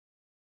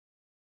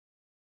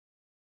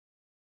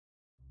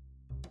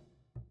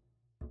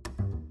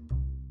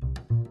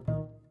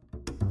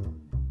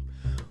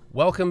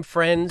Welcome,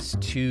 friends,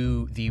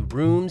 to the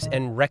Rooms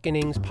and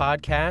Reckonings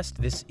podcast.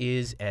 This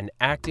is an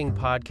acting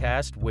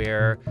podcast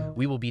where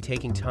we will be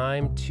taking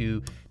time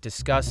to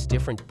discuss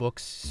different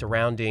books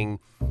surrounding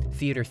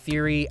theater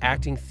theory,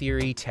 acting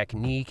theory,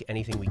 technique,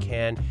 anything we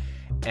can.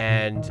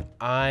 And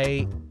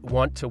I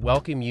want to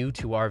welcome you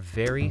to our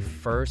very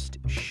first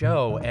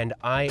show. And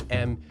I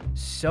am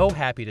so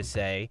happy to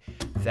say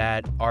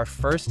that our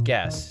first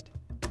guest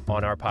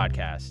on our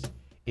podcast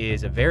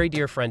is a very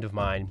dear friend of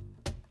mine.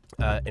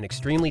 An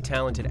extremely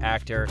talented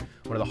actor,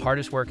 one of the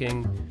hardest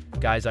working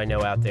guys I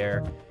know out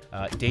there,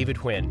 David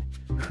Huynh,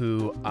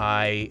 who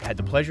I had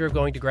the pleasure of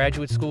going to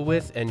graduate school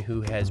with and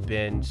who has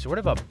been sort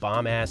of a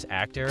bomb-ass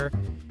actor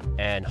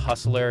and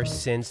hustler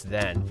since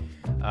then.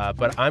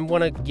 But I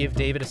want to give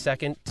David a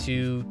second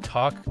to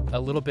talk a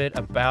little bit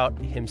about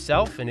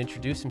himself and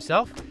introduce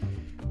himself.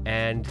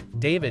 And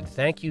David,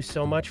 thank you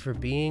so much for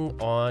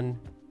being on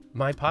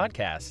my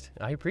podcast.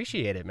 I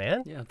appreciate it,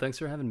 man. Yeah, thanks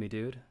for having me,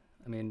 dude.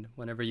 I mean,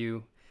 whenever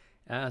you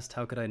asked,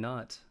 how could I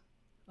not?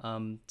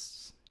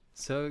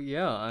 So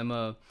yeah, I'm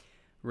a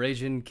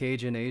Ragin'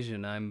 Cajun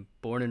Asian. I'm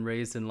born and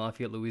raised in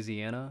Lafayette,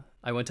 Louisiana.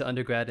 I went to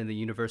undergrad in the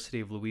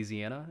University of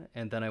Louisiana,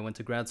 and then I went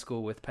to grad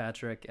school with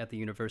Patrick at the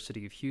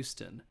University of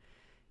Houston.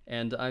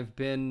 And I've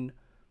been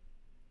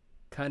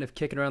kind of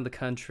kicking around the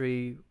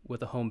country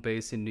with a home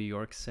base in New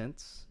York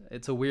since.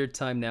 It's a weird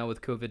time now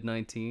with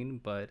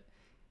COVID-19, but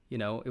you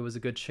know, it was a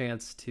good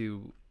chance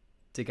to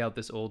dig out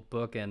this old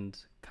book and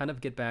kind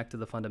of get back to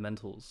the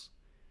fundamentals.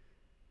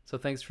 So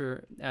thanks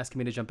for asking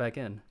me to jump back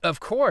in. Of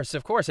course.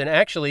 And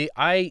actually,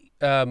 I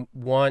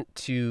want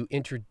to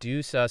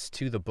introduce us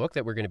to the book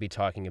that we're going to be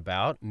talking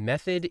about,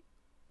 Method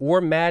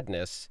or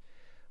Madness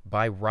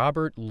by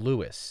Robert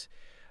Lewis.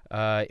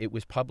 It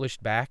was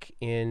published back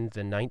in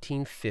the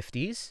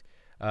 1950s,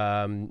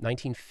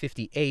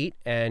 1958,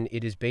 and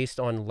it is based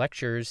on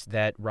lectures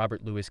that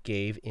Robert Lewis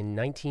gave in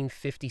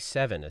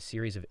 1957, a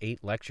series of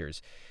 8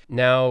 lectures.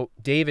 Now,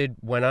 David,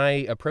 when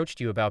I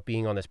approached you about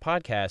being on this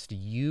podcast,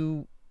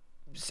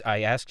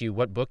 I asked you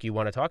what book you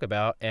want to talk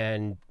about,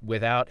 and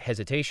without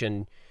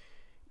hesitation,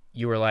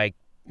 you were like,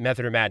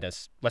 Method or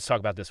Madness, let's talk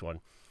about this one.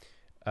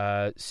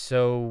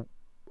 So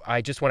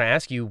I just want to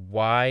ask you,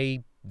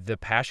 why the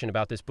passion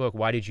about this book?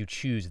 Why did you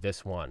choose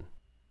this one?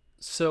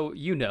 So,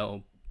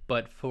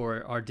 but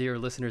for our dear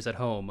listeners at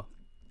home,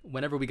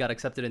 whenever we got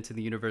accepted into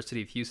the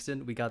University of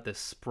Houston, we got this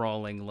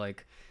sprawling,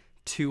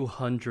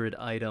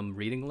 200-item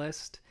reading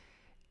list.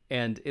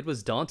 And it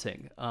was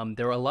daunting.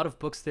 There were a lot of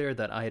books there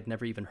that I had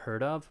never even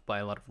heard of by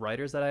a lot of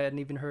writers that I hadn't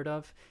even heard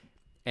of,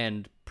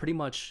 and pretty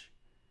much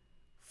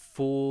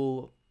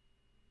full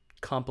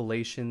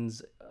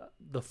compilations,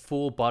 the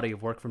full body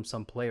of work from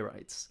some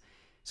playwrights.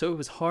 So it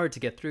was hard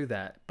to get through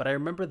that. But I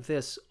remember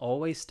this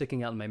always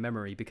sticking out in my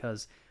memory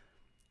because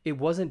it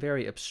wasn't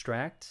very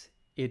abstract.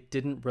 It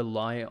didn't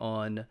rely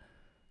on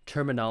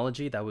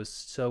terminology that was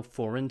so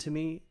foreign to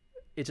me.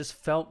 It just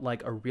felt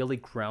like a really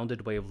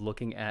grounded way of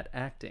looking at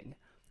acting.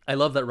 I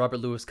love that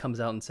Robert Lewis comes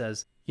out and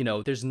says,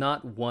 there's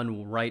not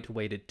one right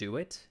way to do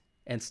it,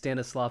 and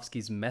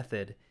Stanislavski's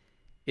method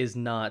is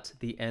not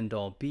the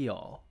end-all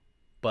be-all,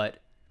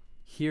 but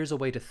here's a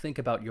way to think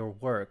about your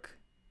work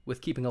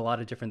with keeping a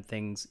lot of different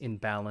things in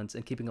balance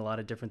and keeping a lot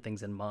of different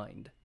things in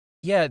mind.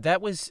 Yeah,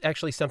 that was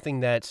actually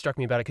something that struck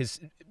me about it, because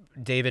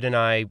David and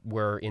I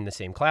were in the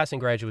same class in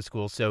graduate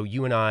school, so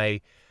you and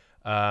I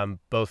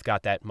both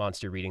got that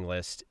monster reading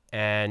list,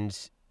 and,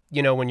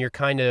 when you're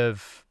kind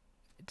of,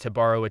 to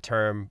borrow a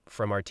term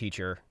from our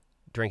teacher,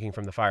 drinking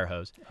from the fire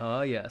hose.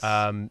 Oh, yes.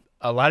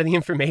 A lot of the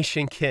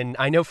information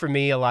I know for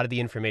me, a lot of the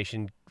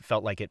information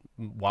felt like it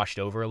washed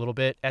over a little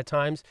bit at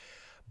times,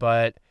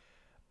 but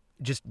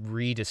just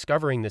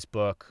rediscovering this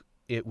book,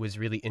 it was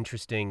really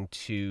interesting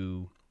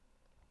to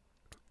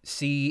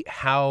see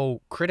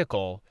how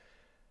critical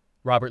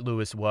Robert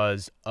Lewis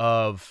was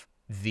of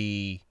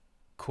the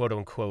quote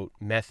unquote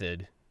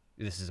method.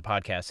 This is a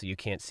podcast, so you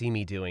can't see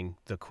me doing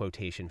the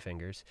quotation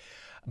fingers,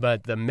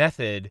 but the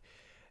method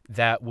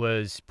that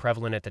was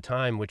prevalent at the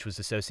time, which was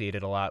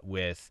associated a lot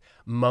with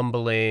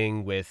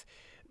mumbling, with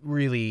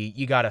really,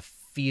 you got to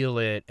feel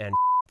it and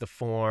the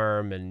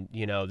form, and,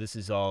 this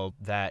is all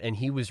that. And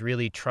he was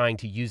really trying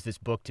to use this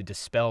book to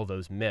dispel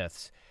those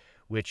myths,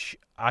 which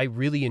I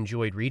really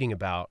enjoyed reading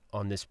about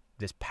on this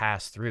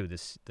pass through,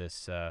 this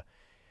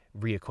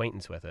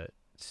reacquaintance with it.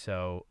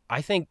 So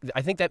I think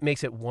that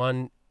makes it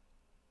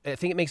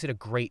a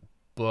great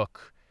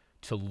book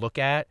to look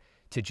at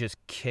to just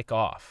kick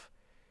off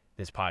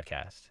this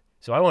podcast.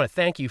 So I want to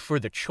thank you for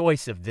the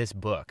choice of this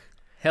book.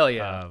 Hell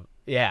yeah.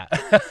 Yeah.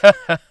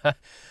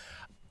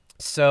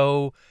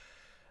 So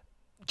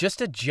just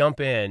to jump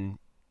in,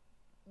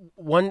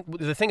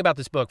 the thing about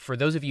this book, for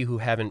those of you who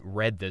haven't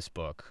read this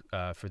book,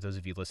 for those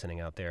of you listening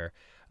out there,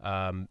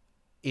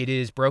 it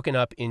is broken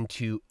up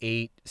into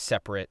 8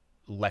 separate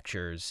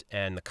lectures,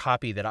 and the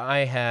copy that I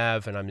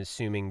have, and I'm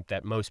assuming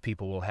that most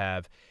people will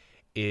have,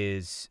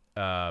 is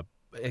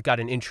it got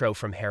an intro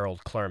from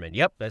Harold Clurman.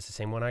 Yep, that's the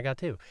same one I got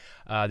too.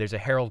 There's a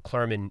Harold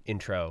Clurman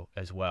intro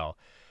as well.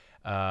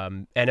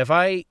 And if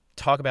I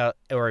talk about,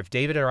 or if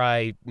David or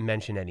I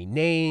mention any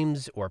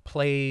names or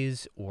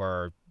plays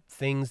or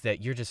things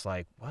that you're just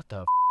like, what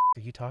the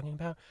are you talking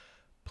about?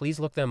 Please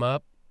look them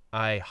up.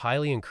 I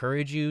highly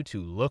encourage you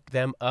to look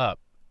them up.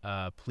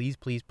 Please,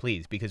 please,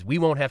 please, because we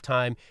won't have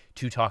time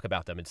to talk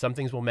about them. And some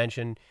things we'll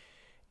mention,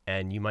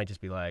 and you might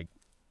just be like,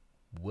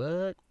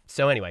 what?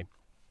 So anyway,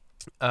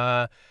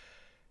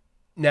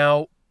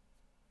 now,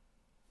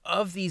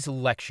 of these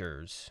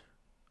lectures,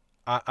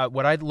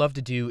 what I'd love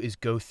to do is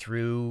go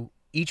through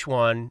each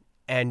one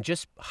and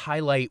just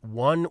highlight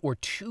one or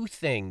two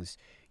things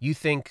you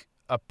think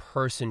a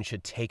person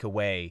should take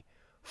away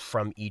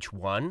from each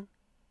one.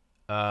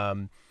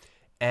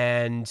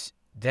 And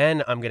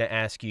then I'm going to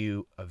ask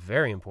you a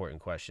very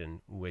important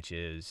question, which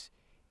is,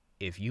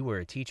 if you were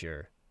a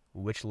teacher,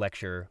 which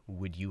lecture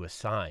would you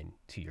assign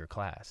to your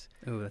class?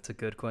 Oh, that's a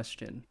good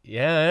question.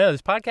 Yeah, I know.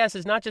 This podcast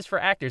is not just for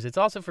actors. It's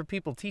also for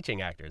people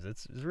teaching actors.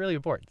 It's really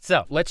important.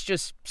 So let's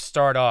just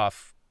start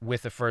off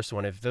with the first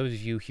one. If those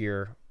of you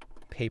hear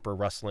paper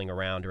rustling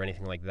around or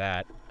anything like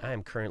that, I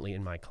am currently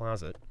in my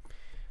closet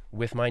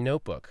with my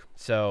notebook.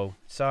 So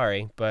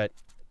sorry, but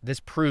this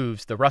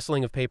proves, the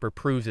rustling of paper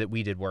proves that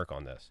we did work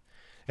on this.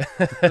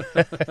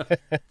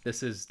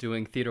 This is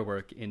doing theater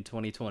work in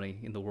 2020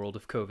 in the world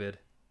of COVID.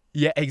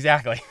 Yeah,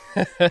 exactly.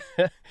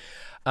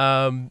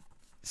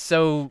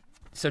 So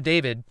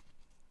David,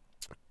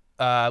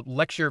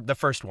 lecture, the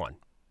first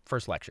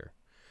lecture.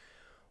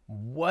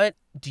 What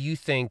do you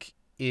think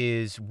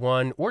is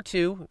one or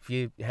two, if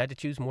you had to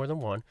choose more than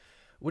one,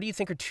 what do you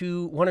think are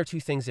one or two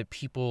things that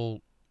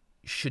people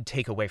should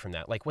take away from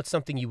that? Like, what's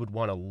something you would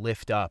want to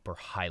lift up or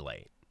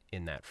highlight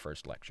in that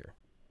first lecture?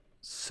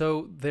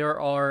 So there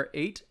are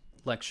 8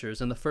 lectures,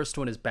 and the first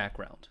one is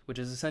background, which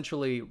is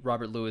essentially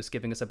Robert Lewis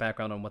giving us a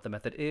background on what the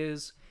method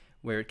is,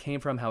 where it came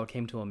from, how it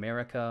came to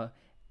America,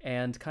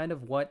 and kind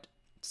of what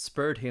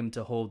spurred him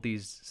to hold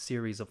these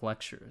series of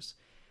lectures.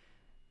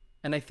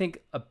 And I think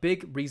a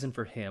big reason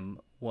for him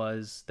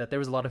was that there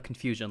was a lot of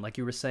confusion. Like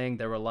you were saying,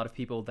 there were a lot of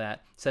people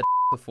that said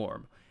the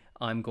form.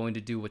 I'm going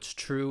to do what's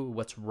true,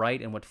 what's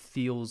right, and what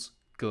feels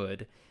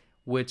good,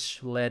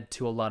 which led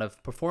to a lot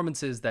of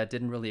performances that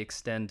didn't really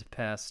extend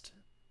past,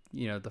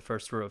 the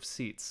first row of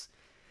seats.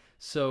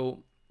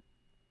 So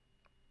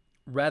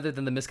rather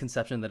than the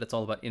misconception that it's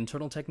all about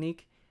internal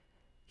technique,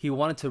 he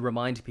wanted to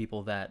remind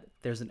people that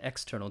there's an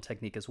external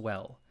technique as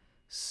well.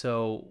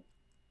 So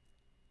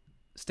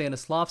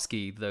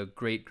Stanislavski, the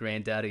great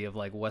granddaddy of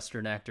like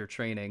Western actor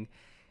training,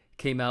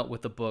 came out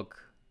with the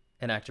book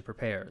An Actor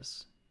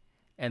Prepares.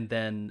 And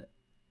then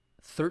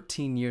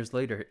 13 years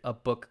later, a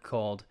book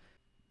called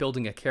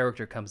Building a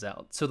Character comes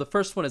out. So the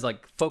first one is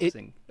like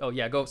focusing. Go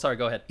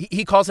ahead.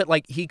 He calls it,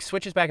 like, he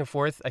switches back and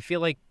forth. I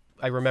feel like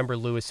I remember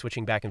Lewis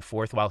switching back and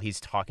forth while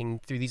he's talking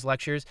through these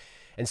lectures.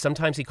 And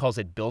sometimes he calls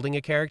it building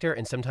a character,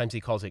 and sometimes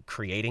he calls it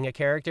creating a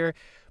character.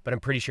 But I'm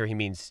pretty sure he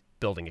means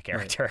building a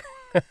character.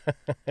 Right.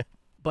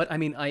 But I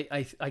mean,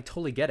 I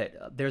totally get it.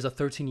 There's a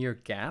 13-year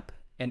gap.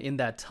 And in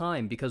that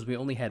time, because we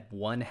only had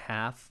one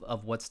half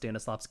of what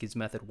Stanislavski's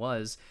method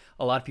was,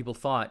 a lot of people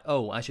thought,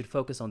 oh, I should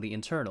focus on the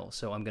internal.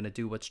 So I'm going to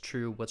do what's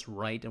true, what's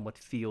right, and what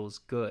feels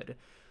good.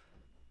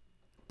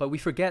 But we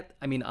forget,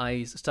 I mean,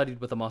 I studied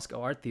with the Moscow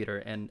Art Theater,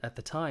 and at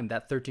the time,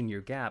 that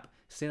 13-year gap,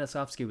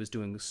 Stanislavski was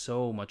doing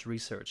so much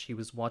research. He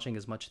was watching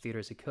as much theater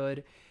as he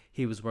could.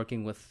 He was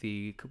working with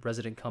the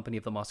resident company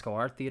of the Moscow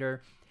Art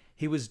Theater.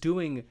 He was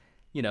doing,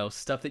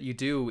 stuff that you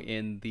do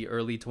in the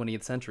early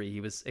 20th century. He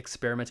was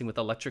experimenting with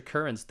electric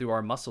currents through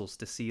our muscles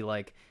to see,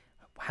 like,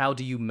 how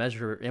do you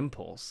measure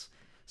impulse?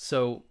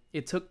 So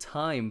it took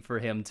time for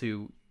him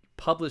to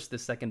publish the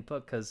second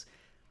book because,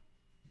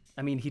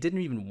 I mean, he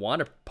didn't even want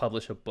to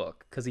publish a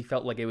book because he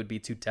felt like it would be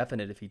too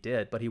definite if he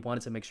did, but he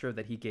wanted to make sure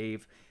that he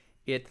gave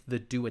it the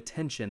due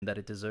attention that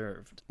it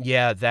deserved.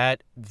 Yeah,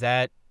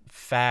 that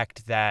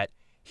fact that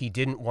he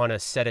didn't want to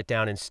set it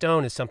down in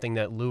stone is something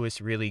that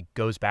Lewis really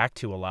goes back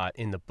to a lot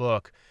in the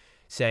book,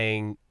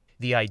 saying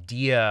the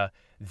idea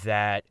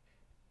that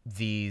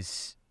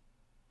these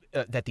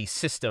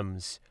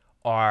systems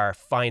are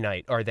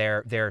finite, or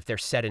they're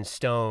set in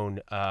stone,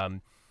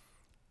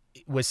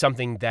 was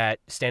something that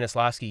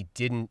Stanislavski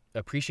didn't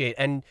appreciate.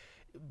 And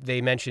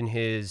they mention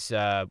his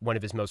one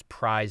of his most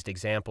prized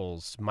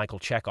examples, Michael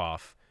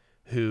Chekhov,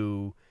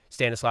 who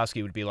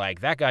Stanislavski would be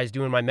like, that guy's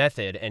doing my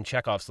method, and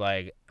Chekhov's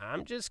like,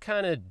 I'm just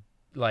kind of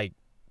like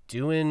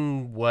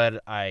doing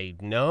what I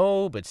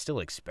know, but still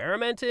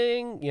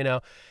experimenting,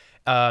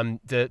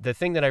 The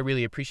thing that I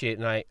really appreciate,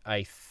 and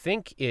I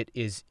think it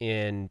is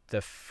in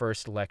the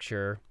first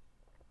lecture,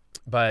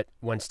 but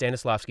when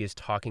Stanislavski is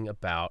talking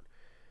about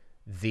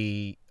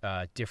the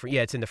different,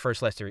 it's in the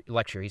first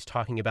lecture, he's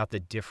talking about the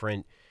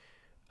different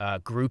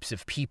groups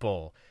of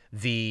people,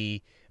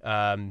 the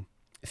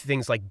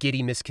things like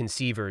giddy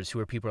misconceivers, who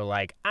are people who are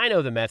like, I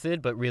know the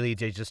method, but really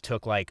they just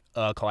took like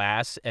a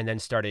class and then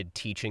started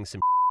teaching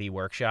some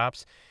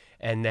workshops.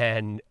 And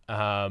then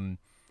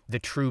the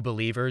true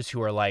believers,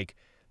 who are like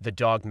the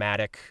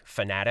dogmatic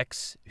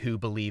fanatics who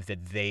believe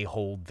that they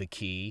hold the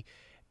key.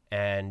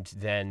 And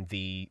then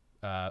the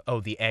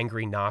the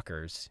angry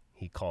knockers,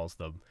 he calls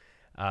them,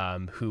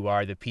 who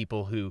are the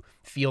people who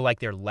feel like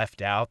they're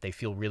left out. They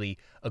feel really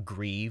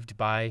aggrieved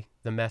by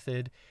the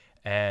method,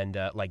 and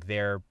like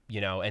they're,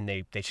 and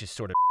they just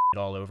sort of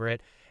all over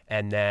it.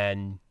 And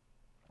then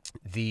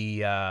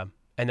the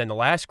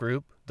last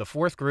group, the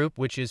fourth group,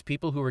 which is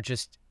people who are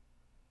just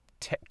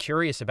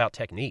curious about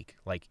technique,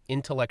 like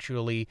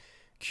intellectually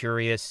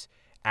curious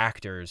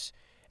actors.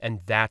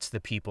 And that's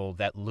the people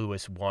that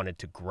Lewis wanted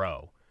to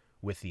grow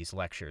with these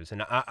lectures.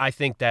 And I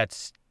think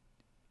that's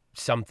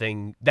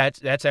something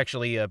that's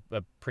actually a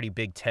pretty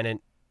big tenet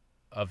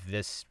of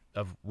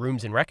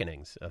Rooms and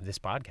Reckonings, of this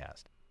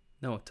podcast.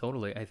 No,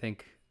 totally. I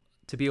think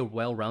to be a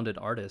well-rounded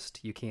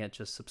artist, you can't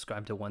just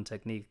subscribe to one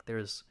technique.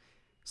 There's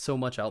so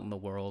much out in the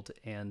world,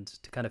 and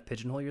to kind of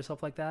pigeonhole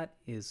yourself like that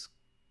is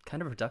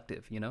kind of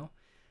reductive,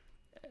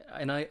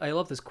 And I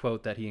love this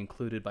quote that he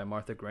included by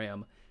Martha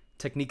Graham: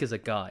 "Technique is a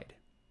guide.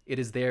 It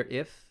is there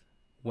if,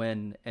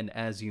 when, and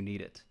as you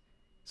need it."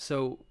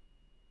 So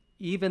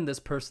even this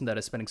person that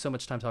is spending so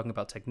much time talking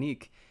about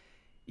technique,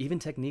 even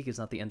technique is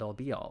not the end all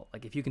be all.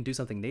 Like, if you can do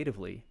something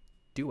natively,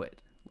 do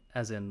it.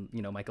 As in,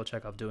 Michael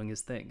Chekhov doing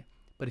his thing.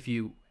 But if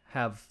you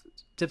have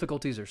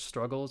difficulties or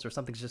struggles or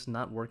something's just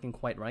not working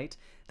quite right,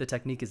 the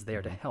technique is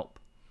there to help.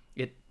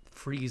 It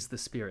frees the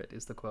spirit,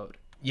 is the quote.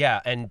 Yeah,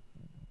 and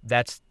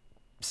that's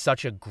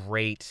such a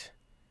great,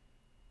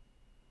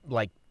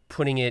 like,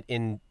 putting it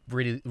in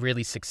really,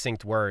 really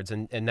succinct words.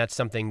 And that's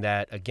something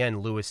that, again,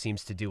 Lewis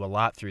seems to do a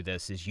lot through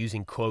this, is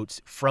using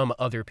quotes from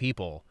other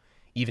people,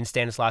 even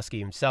Stanislavski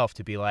himself,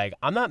 to be like,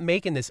 I'm not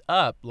making this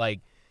up.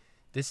 Like,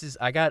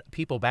 I got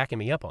people backing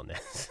me up on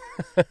this.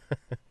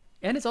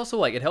 And it's also,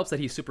 like, it helps that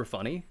he's super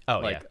funny. Oh,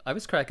 like, yeah. I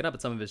was cracking up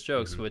at some of his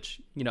jokes,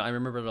 which, I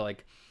remember,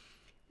 like,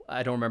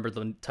 I don't remember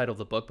the title of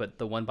the book, but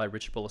the one by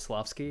Richard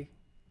Boleslavsky,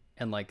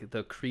 and, like,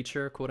 the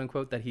creature, quote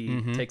unquote, that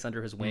he takes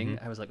under his wing.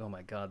 I was like, oh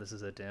my God, this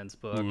is a dense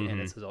book. And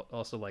it's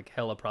also, like,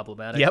 hella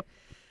problematic. Yep.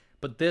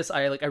 But this,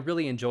 I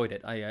really enjoyed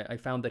it. I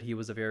found that he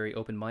was a very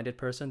open-minded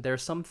person. There are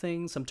some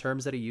things, some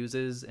terms that he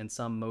uses, and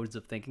some modes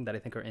of thinking that I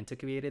think are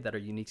antiquated, that are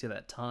unique to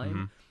that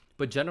time.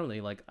 But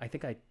generally, like, I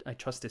think I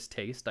trust his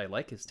taste. I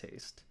like his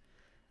taste.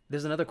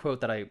 There's another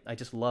quote that I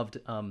just loved.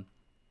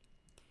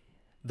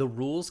 The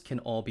rules can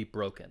all be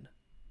broken,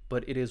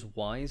 but it is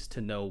wise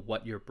to know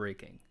what you're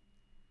breaking.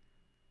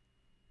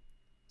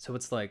 So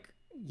it's like,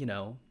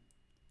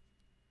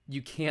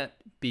 you can't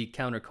be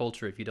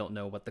counterculture if you don't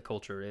know what the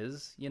culture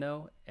is,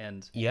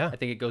 And Yeah. I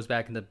think it goes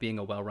back into being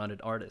a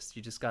well-rounded artist.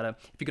 You just gotta,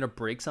 if you're gonna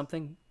break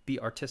something, be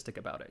artistic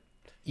about it.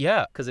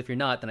 Yeah. Because if you're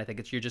not, then I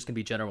think you're just gonna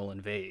be general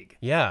and vague.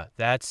 Yeah.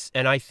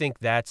 And I think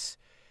that's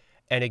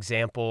an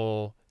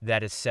example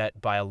that is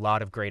set by a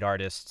lot of great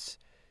artists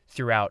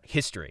throughout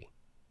history.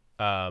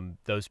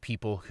 Those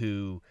people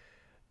who,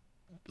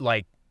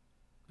 like,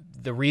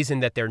 the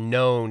reason that they're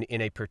known in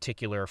a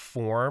particular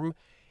form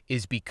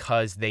is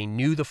because they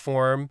knew the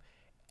form,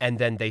 and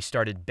then they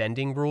started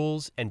bending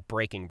rules and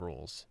breaking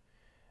rules.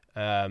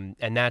 And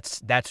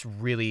that's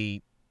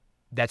really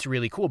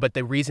cool. But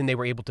the reason they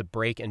were able to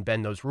break and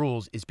bend those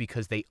rules is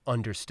because they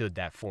understood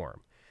that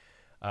form.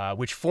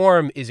 Which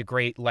form is a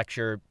great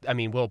lecture. I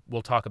mean,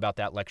 we'll talk about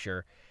that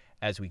lecture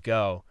as we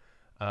go.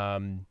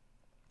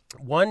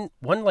 One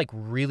like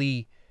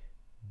really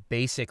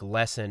basic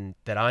lesson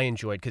that I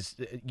enjoyed, because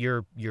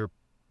your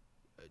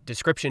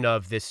description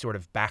of this sort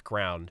of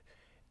background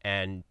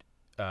and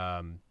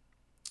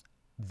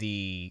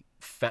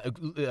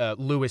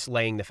Lewis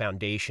laying the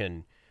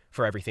foundation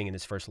for everything in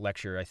this first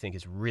lecture, I think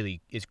is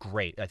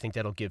great. I think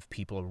that'll give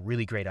people a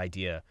really great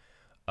idea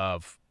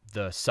of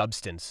the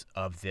substance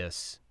of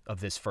this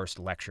first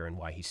lecture and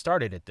why he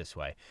started it this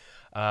way.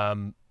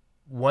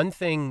 One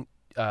thing,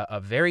 a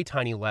very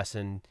tiny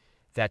lesson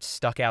that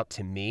stuck out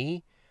to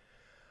me,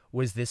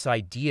 was this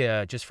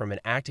idea, just from an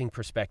acting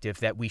perspective,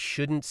 that we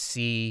shouldn't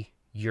see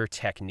your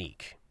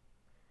technique.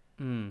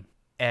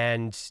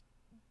 And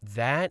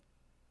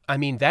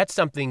that's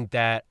something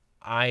that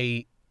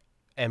I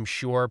am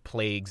sure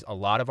plagues a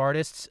lot of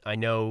artists. I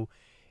know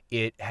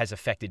it has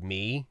affected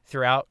me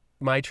throughout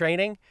my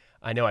training.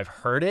 I know I've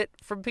heard it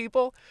from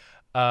people.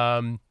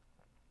 But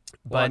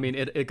I mean,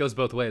 it goes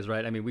both ways,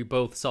 right? I mean, we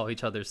both saw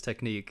each other's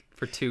technique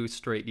for 2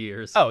 straight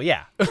years. Oh,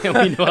 yeah. And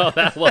we know how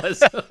that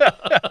was.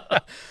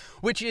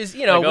 Which is,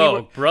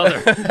 like,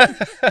 brother.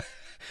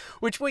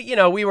 Which we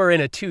were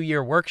in a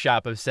 2-year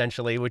workshop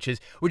essentially, which is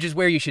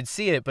where you should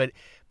see it. But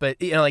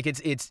like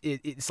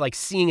it's like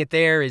seeing it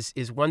there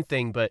is one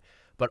thing, but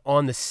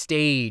on the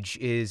stage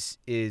is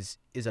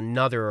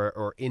another,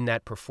 or in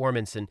that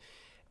performance,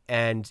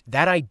 and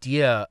that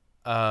idea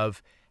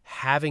of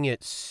having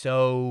it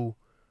so,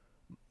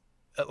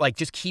 like,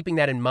 just keeping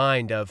that in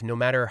mind, of no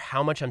matter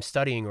how much I'm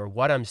studying or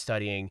what I'm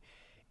studying,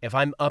 if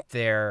I'm up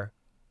there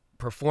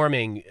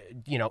performing,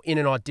 in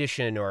an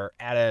audition or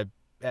at a,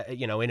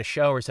 in a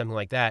show or something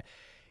like that,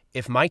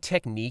 if my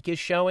technique is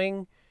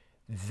showing,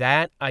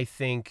 that I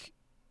think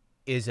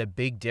is a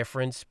big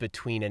difference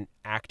between an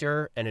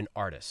actor and an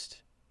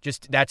artist.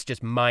 That's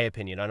just my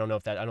opinion. I don't know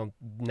if that, I'm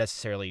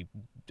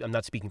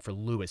not speaking for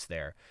Lewis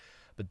there.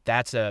 but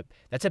that's a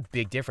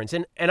big difference.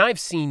 And I've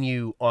seen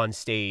you on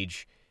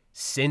stage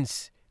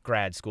since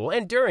grad school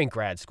and during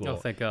grad school. Oh,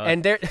 thank God.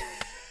 And there,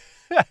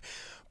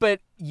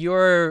 but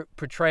your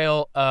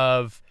portrayal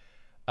of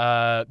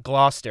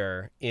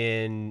Gloucester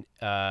in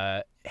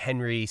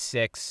Henry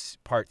VI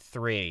Part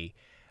 3,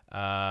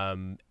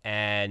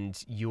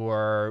 and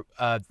your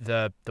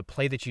the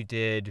play that you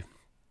did,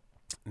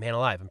 man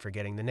alive, I'm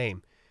forgetting the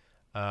name.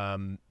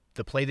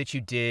 The play that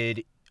you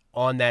did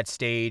on that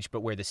stage,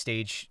 but where the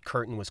stage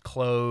curtain was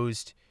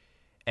closed,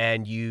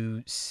 and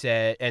you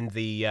said, and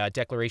the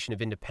Declaration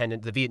of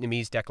Independence, the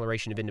Vietnamese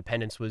Declaration of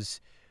Independence was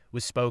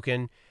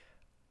spoken.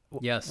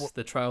 Yes,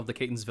 the Trial of the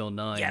Catonsville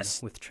Nine.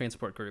 Yes. With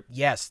Transport Group.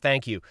 Yes,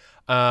 thank you.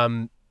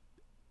 I've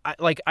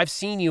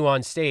seen you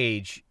on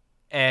stage,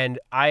 and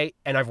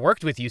I've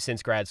worked with you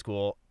since grad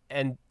school,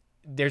 and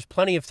there's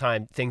plenty of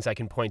things I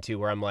can point to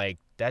where I'm like,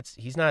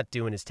 he's not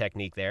doing his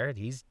technique there.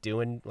 He's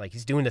doing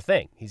the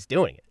thing. He's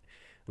doing it,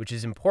 which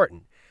is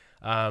important.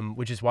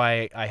 Which is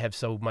why I have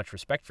so much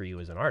respect for you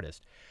as an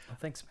artist. Oh,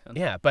 thanks, man.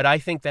 Yeah, but I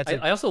think that's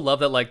I also love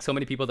that like so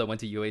many people that went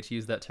to UH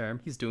use that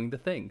term. He's doing the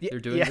thing. They're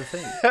doing the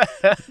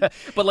thing.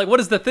 But like, what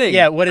is the thing?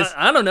 Yeah, what is?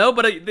 I don't know,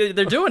 but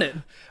they're doing it.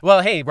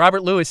 Well, hey,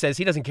 Robert Lewis says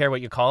he doesn't care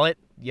what you call it.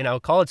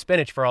 Call it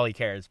spinach for all he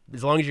cares,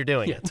 as long as you're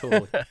doing it.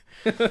 Yeah,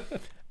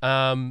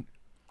 totally.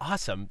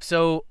 Awesome.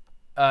 So,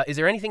 is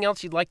there anything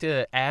else you'd like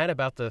to add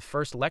about the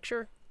first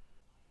lecture?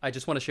 I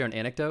just want to share an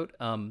anecdote.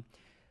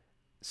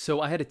 So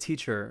I had a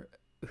teacher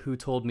who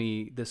told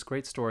me this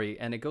great story,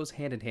 and it goes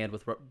hand in hand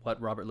with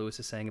what Robert Lewis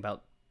is saying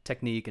about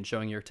technique and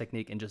showing your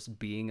technique and just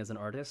being as an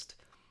artist.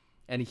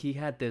 And he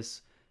had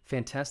this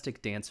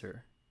fantastic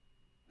dancer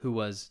who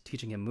was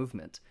teaching him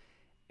movement,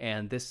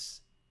 and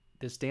this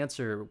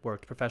dancer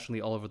worked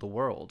professionally all over the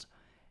world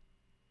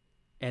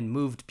and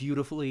moved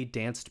beautifully,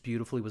 danced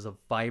beautifully, was a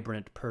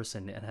vibrant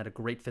person, and had a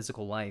great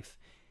physical life.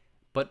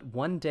 But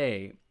one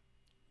day,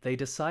 they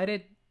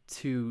decided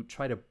to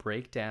try to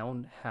break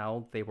down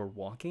how they were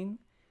walking,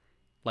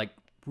 like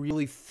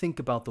really think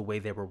about the way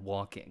they were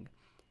walking.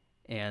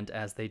 And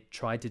as they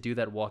tried to do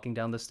that walking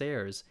down the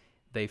stairs,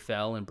 they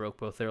fell and broke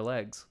both their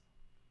legs.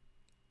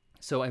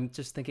 So I'm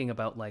just thinking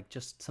about like,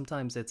 just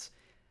sometimes it's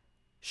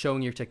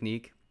showing your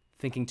technique,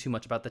 thinking too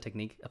much about the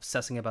technique,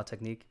 obsessing about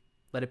technique.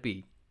 Let it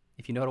be.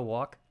 If you know how to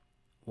walk,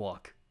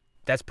 walk.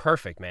 That's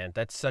perfect, man.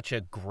 That's such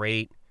a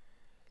great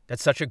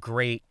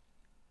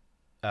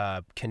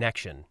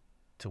connection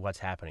to what's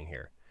happening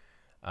here.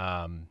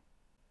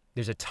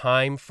 There's a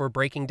time for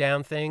breaking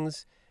down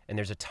things, and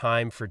there's a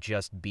time for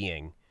just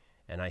being,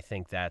 and I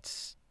think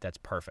that's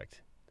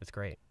perfect. That's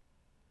great.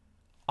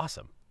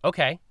 Awesome.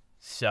 Okay,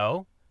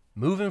 so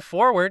moving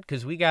forward,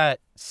 because we got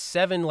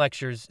 7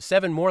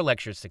 more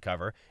lectures to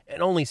cover,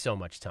 and only so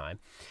much time.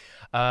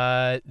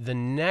 The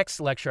next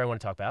lecture I want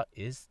to talk about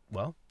is,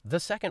 well, the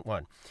second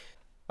one.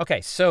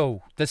 Okay,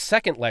 so the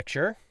second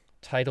lecture,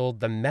 titled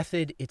The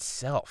Method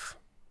Itself.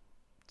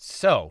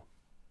 So,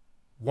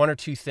 one or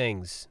two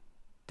things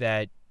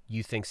that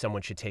you think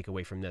someone should take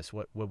away from this.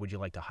 What would you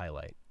like to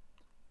highlight?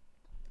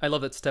 I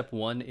love that step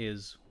 1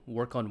 is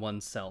work on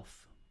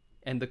oneself.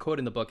 And the quote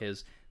in the book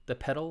is, "The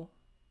pedal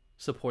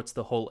supports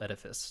the whole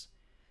edifice."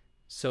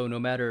 So no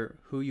matter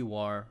who you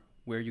are,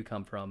 where you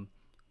come from,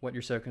 what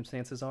your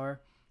circumstances are,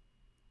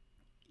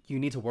 you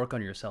need to work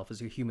on yourself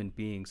as a human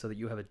being so that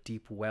you have a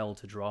deep well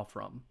to draw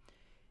from.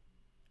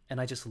 And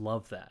I just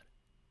love that.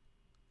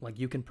 Like,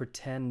 you can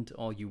pretend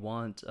all you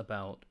want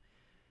about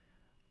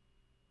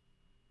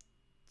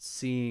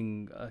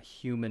seeing a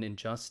human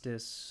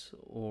injustice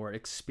or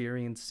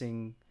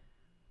experiencing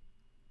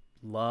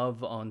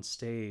love on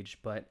stage,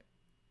 but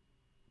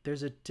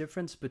there's a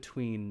difference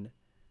between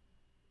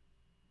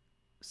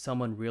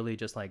someone really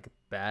just like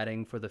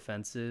batting for the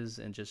fences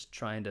and just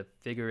trying to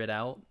figure it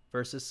out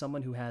versus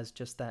someone who has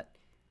just that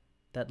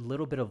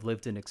little bit of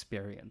lived in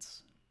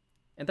experience.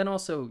 And then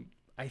also,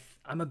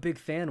 I'm a big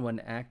fan when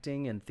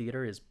acting and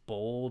theater is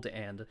bold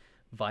and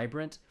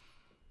vibrant.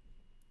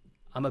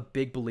 I'm a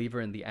big believer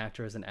in the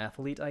actor as an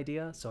athlete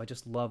idea, so I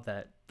just love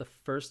that the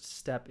first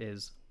step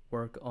is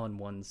work on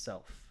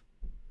oneself.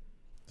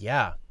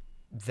 Yeah,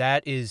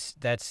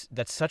 that's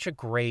such a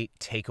great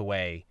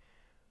takeaway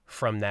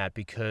from that,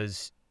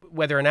 because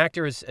whether an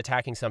actor is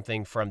attacking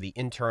something from the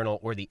internal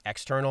or the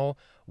external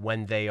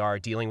when they are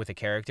dealing with a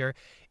character,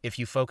 if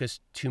you focus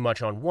too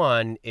much on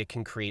one, it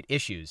can create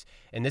issues.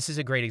 And this is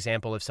a great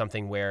example of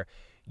something where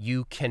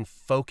you can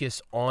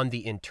focus on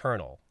the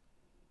internal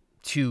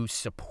to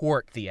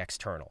support the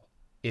external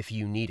if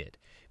you need it,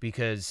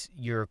 because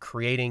you're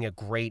creating a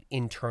great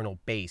internal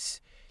base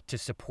to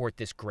support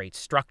this great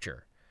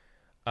structure.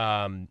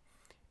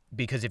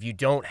 Because if you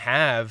don't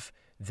have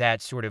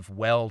that sort of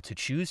well to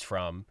choose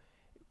from,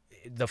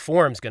 the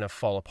form's going to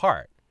fall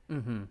apart.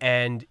 Mm-hmm.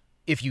 And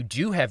if you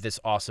do have this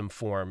awesome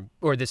form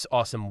or this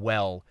awesome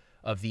well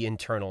of the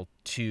internal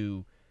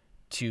to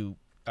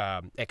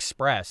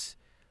express,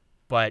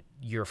 but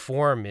your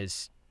form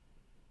is,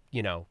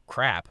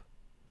 crap,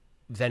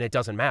 then it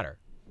doesn't matter.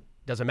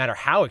 It doesn't matter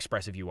how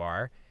expressive you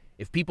are.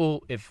 If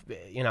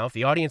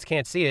the audience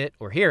can't see it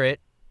or hear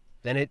it,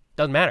 then it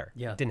doesn't matter.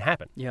 Yeah. It didn't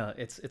happen. Yeah,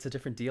 it's a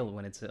different deal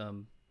when it's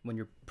when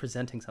you're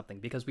presenting something,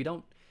 because we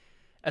don't,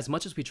 as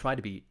much as we try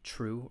to be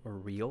true or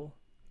real,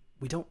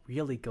 we don't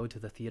really go to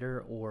the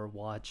theater or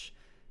watch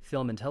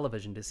film and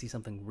television to see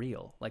something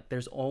real. Like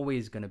there's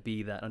always going to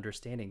be that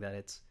understanding that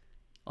it's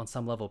on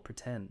some level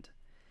pretend.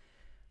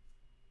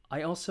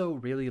 I also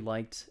really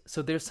liked,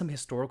 so there's some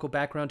historical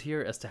background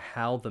here as to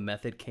how the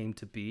method came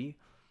to be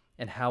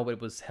and how it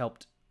was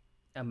helped,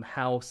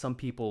 how some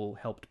people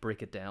helped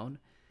break it down.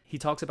 He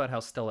talks about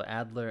how Stella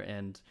Adler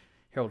and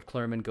Harold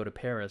Clurman go to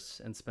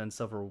Paris and spend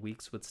several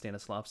weeks with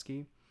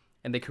Stanislavski,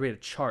 and they create a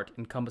chart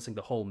encompassing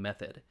the whole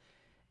method.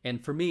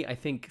 And for me, I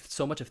think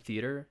so much of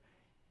theater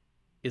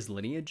is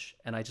lineage,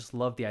 and I just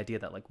love the idea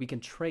that like we can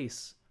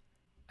trace,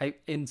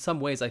 in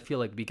some ways I feel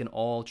like we can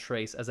all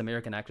trace, as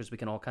American actors, we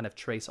can all kind of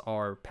trace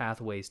our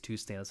pathways to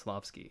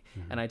Stanislavski.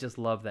 And I just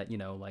love that,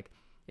 like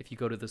if you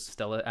go to the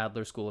Stella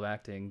Adler School of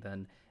Acting,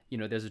 then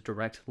there's a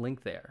direct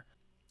link there.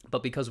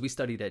 But because we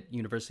studied at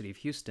University of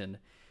Houston,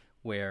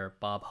 where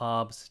Bob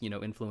Hobbs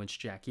influenced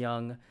Jack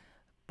Young,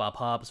 Bob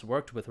Hobbs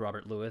worked with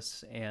Robert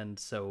Lewis, and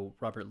so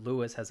Robert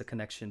Lewis has a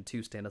connection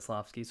to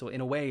Stanislavski. So in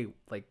a way,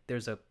 like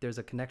there's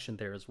a connection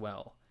there as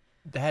well.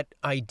 That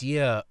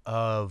idea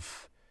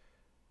of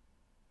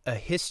a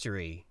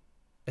history,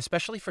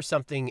 especially for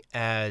something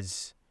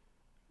as,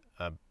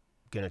 I'm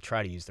going to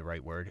try to use the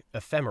right word,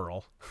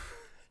 ephemeral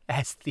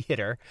as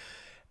theater,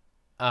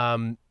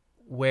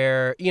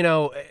 where,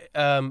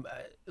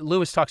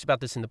 Lewis talks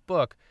about this in the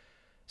book.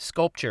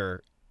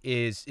 Sculpture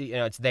is,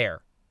 it's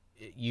there.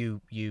 You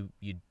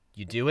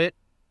do it,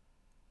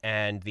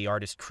 and the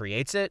artist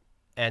creates it,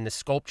 and the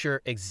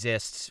sculpture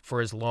exists for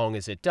as long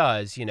as it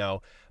does,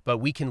 but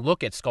we can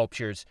look at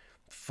sculptures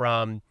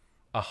from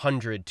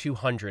 100,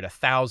 200,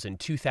 1,000,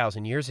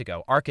 2,000 years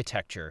ago.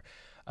 Architecture,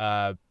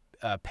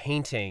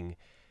 painting,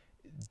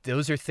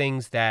 those are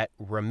things that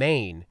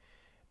remain.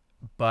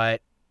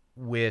 But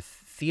with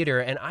theater,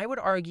 and I would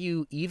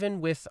argue even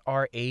with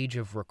our age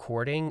of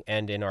recording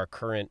and in our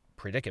current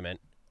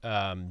predicament,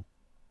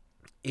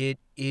 it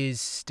is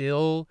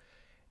still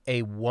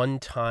a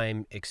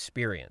one-time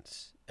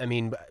experience. I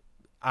mean,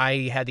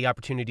 I had the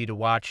opportunity to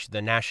watch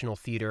the National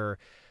Theater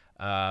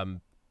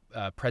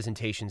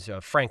presentations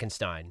of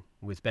Frankenstein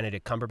with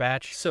Benedict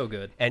Cumberbatch. So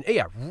good. And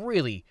yeah,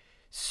 really,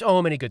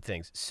 so many good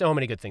things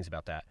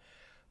about that.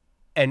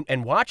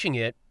 And watching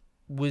it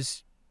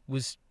was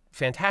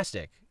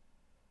fantastic.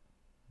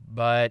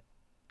 But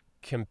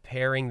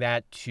comparing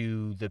that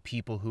to the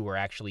people who were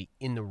actually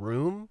in the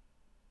room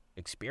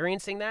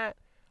experiencing that,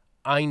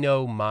 I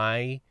know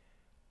my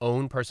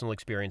own personal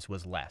experience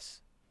was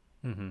less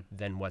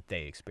than what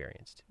they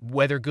experienced,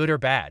 whether good or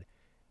bad,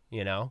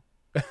 There's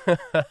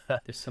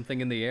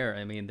something in the air.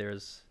 I mean,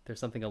 there's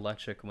something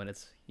electric when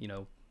it's,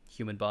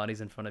 human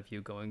bodies in front of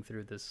you going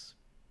through this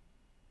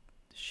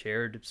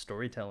shared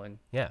storytelling.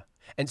 Yeah.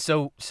 And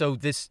so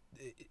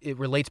it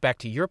relates back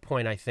to your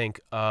point, I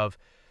think, of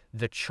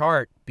the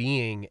chart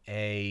being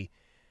a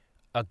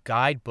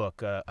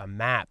guidebook, a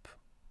map,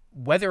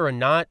 whether or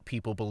not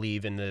people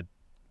believe in the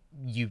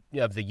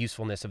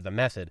usefulness of the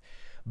method,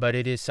 but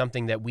it is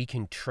something that we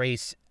can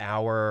trace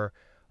our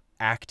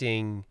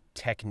acting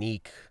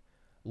technique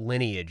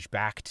lineage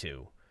back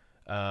to,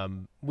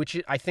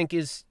 which I think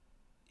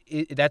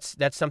that's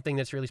something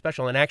that's really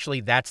special. And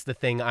actually, that's the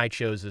thing I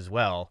chose as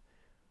well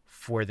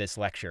for this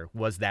lecture,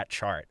 was that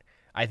chart.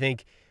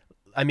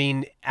 I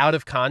mean, out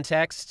of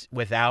context,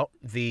 without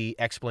the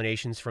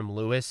explanations from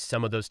Lewis,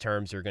 some of those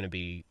terms are going to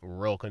be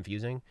real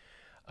confusing.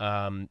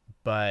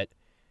 But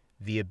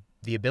the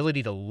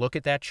ability to look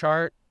at that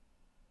chart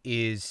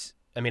is,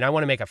 I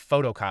want to make a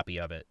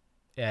photocopy of it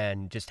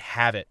and just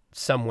have it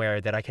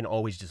somewhere that I can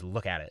always just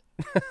look at it.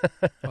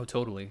 Oh,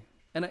 totally.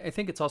 And I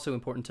think it's also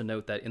important to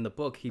note that in the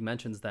book, he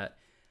mentions that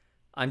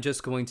I'm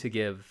just going to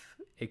give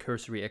a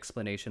cursory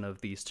explanation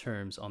of these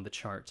terms on the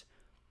chart.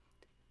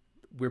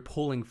 We're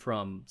pulling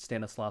from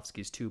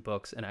Stanislavski's 2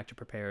 books, An Actor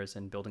Prepares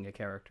and Building a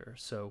Character.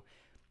 So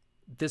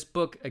this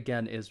book,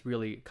 again, is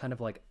really kind of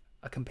like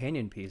a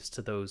companion piece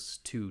to those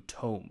 2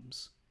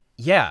 tomes.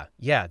 Yeah.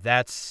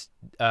 That's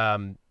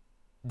the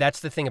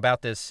thing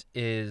about this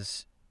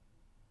is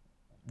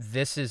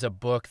a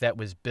book that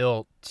was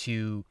built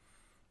to,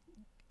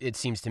 it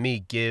seems to me,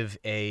 give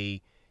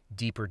a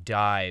deeper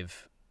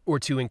dive, or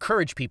to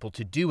encourage people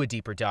to do a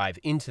deeper dive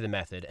into the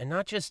method, and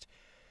not just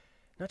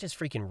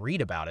freaking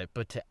read about it,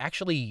 but to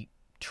actually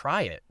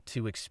try it,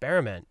 to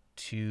experiment,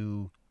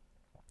 to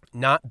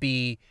not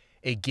be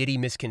a giddy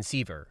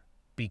misconceiver.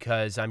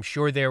 Because I'm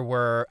sure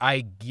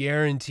I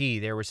guarantee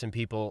there were some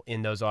people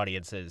in those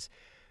audiences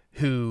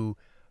who,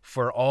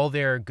 for all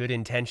their good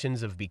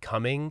intentions of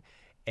becoming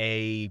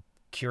a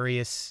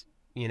curious,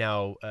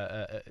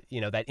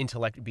 that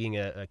intellect, being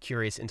a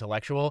curious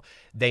intellectual,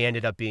 they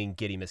ended up being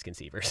giddy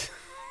misconceivers.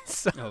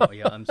 So, oh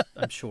yeah,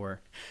 I'm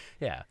sure.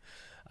 Yeah.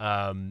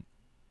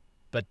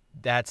 But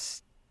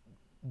that's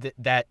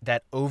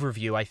that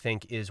overview, I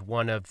think, is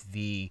one of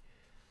the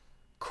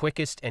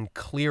quickest and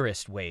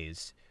clearest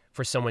ways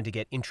for someone to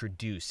get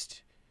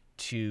introduced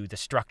to the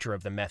structure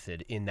of the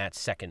method in that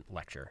second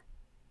lecture.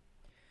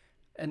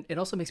 And it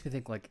also makes me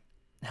think, like,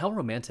 how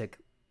romantic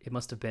it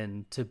must have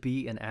been to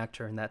be an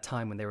actor in that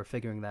time when they were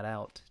figuring that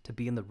out, to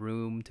be in the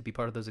room, to be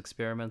part of those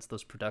experiments,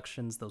 those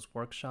productions, those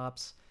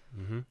workshops.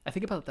 Mm-hmm. I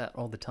think about that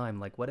all the time.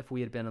 Like, what if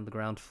we had been on the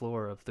ground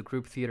floor of the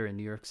Group Theater in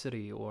New York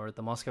City or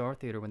the Moscow Art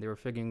Theater when they were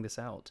figuring this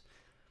out?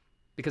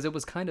 Because it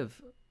was kind of,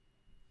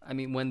 I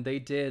mean, when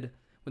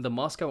the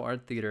Moscow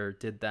Art Theater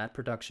did that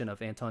production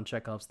of Anton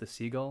Chekhov's The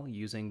Seagull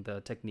using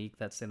the technique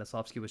that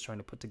Stanislavski was trying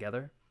to put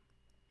together,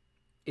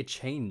 it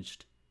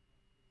changed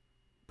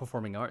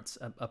performing arts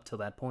up to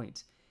that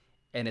point,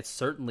 and it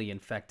certainly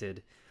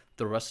infected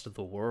the rest of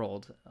the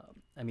world.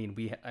 I mean,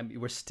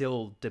 we're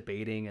still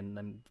debating,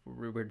 and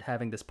we're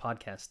having this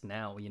podcast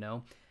now. You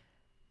know,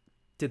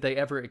 did they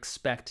ever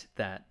expect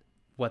that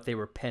what they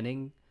were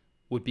penning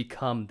would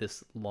become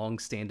this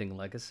long-standing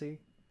legacy?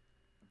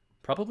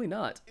 Probably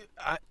not.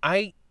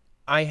 I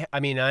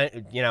mean, I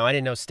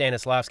didn't know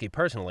Stanislavski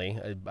personally.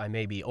 I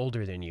may be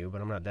older than you,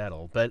 but I'm not that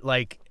old. But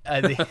like,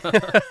 I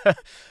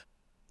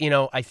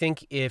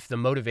think if the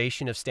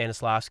motivation of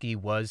Stanislavski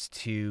was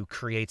to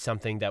create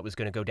something that was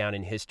going to go down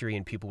in history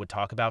and people would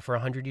talk about for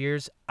 100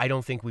 years, I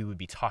don't think we would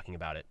be talking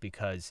about it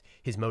because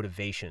his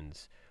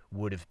motivations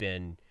would have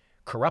been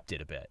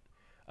corrupted a bit.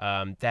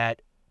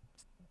 That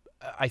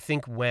I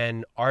think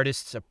when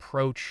artists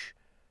approach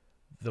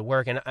the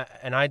work, and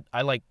I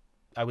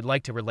would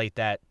like to relate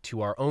that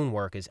to our own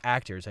work as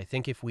actors. I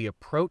think if we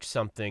approach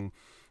something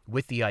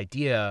with the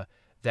idea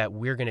that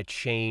we're going to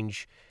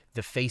change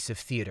the face of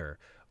theater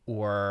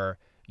or,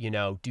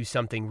 do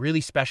something really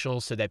special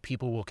so that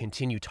people will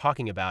continue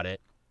talking about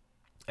it,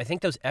 I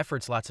think those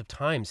efforts lots of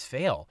times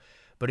fail.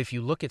 But if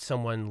you look at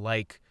someone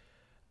like,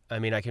 I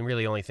mean, I can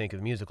really only think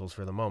of musicals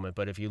for the moment,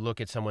 but if you look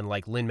at someone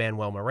like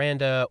Lin-Manuel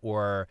Miranda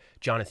or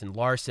Jonathan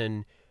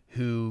Larson,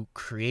 who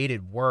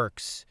created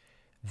works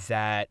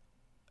that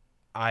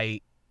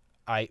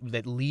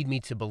that lead me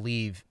to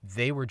believe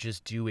they were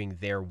just doing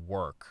their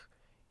work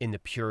in the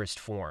purest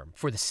form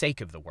for the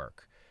sake of the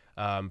work,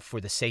 for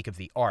the sake of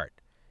the art,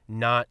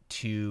 not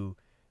to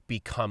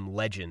become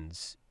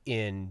legends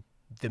in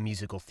the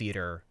musical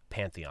theater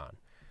pantheon.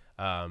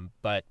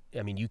 But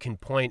I mean, you can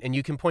point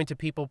to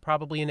people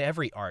probably in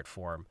every art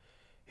form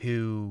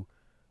who,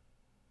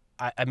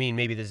 I mean,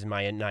 maybe this is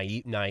my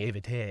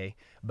naivete,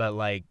 but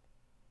like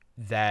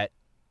that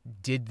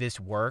did this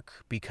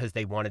work because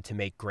they wanted to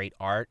make great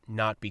art,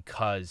 not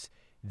because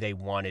they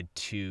wanted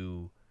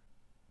to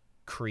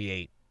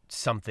create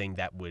something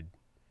that would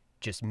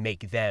just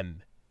make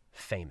them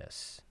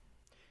famous.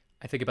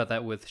 I think about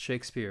that with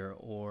Shakespeare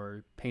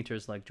or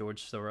painters like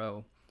George Seurat.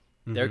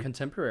 Mm-hmm. Their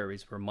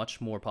contemporaries were much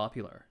more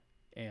popular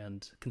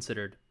and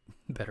considered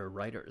better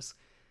writers.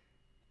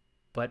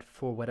 But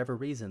for whatever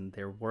reason,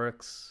 their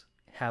works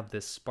have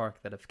this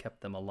spark that have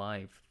kept them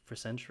alive for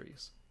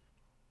centuries.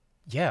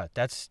 Yeah,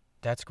 that's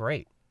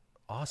great.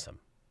 Awesome.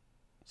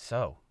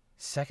 So,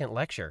 second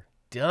lecture,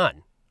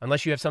 done.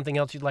 Unless you have something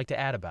else you'd like to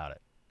add about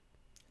it.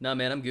 Nah,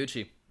 man, I'm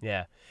Gucci.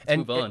 Yeah. Let's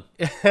move on.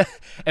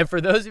 And for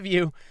those of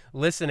you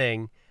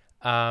listening,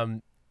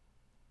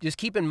 just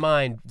keep in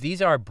mind,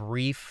 these are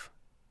brief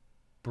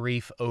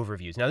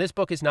overviews. Now, this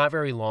book is not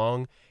very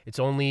long. It's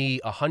only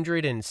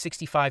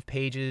 165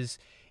 pages.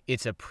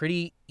 It's a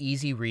pretty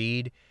easy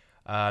read.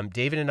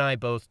 David and I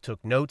both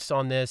took notes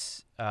on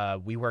this.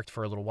 We worked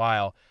for a little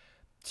while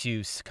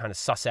to kind of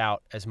suss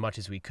out as much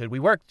as we could. We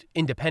worked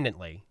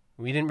independently.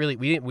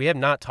 We have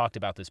not talked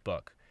about this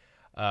book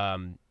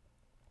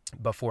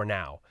before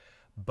now,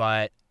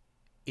 but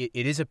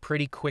it is a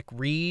pretty quick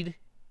read,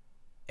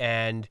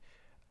 and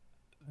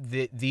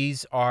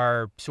these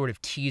are sort of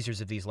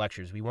teasers of these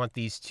lectures. We want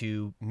these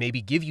to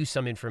maybe give you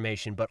some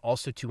information, but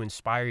also to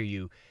inspire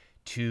you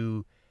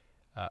to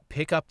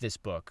pick up this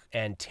book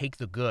and take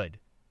the good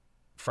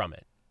from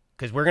it.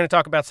 Because we're going to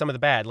talk about some of the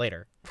bad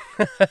later.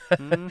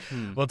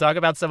 Mm-hmm. We'll talk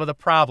about some of the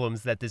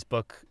problems that this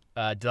book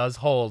does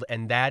hold,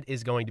 and that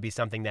is going to be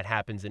something that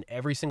happens in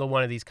every single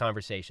one of these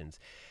conversations.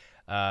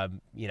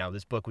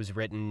 This book was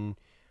written,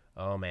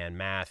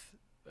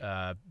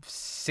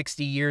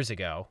 60 years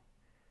ago,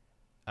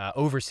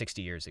 over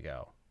 60 years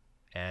ago,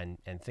 and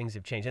things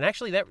have changed. And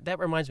actually, that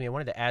reminds me, I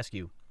wanted to ask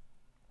you,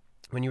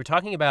 when you were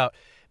talking about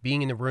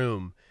being in the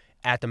room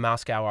at the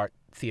Moscow Art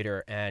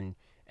Theater and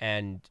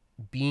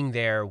being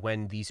there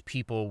when these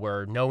people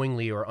were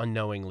knowingly or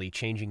unknowingly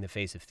changing the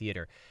face of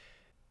theater,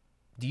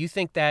 do you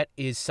think that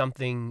is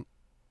something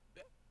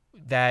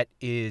that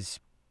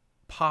is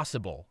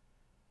possible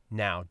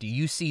now? Do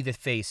you see the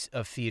face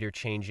of theater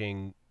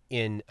changing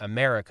in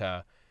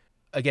America?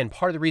 Again,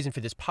 part of the reason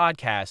for this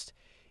podcast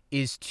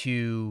is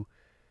to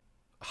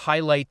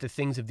highlight the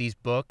things of these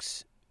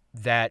books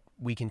that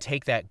we can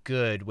take that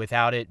good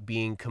without it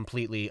being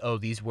completely,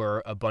 these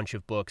were a bunch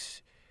of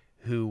books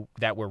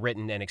that were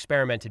written and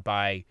experimented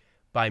by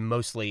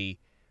mostly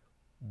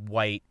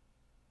white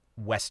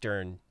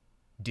Western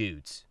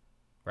dudes,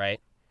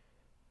 right?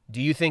 Do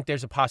you think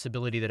there's a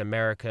possibility that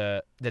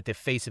the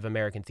face of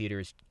American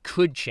theater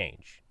could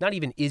change, not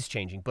even is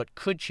changing, but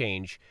could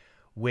change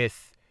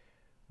with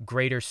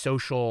greater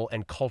social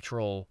and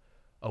cultural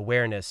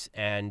awareness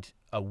and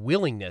a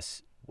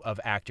willingness of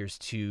actors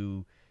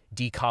to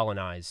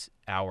decolonize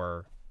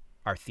our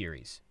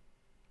theories?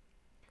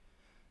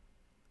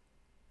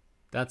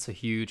 That's a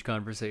huge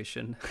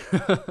conversation.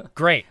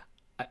 Great.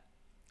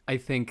 I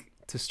think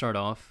to start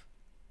off,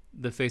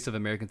 the face of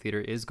American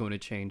theater is going to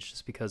change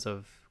just because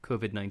of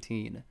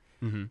COVID-19.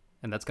 Mm-hmm.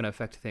 And that's going to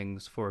affect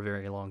things for a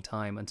very long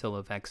time until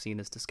a vaccine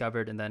is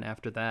discovered. And then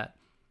after that,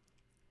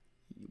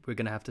 we're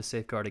going to have to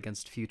safeguard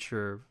against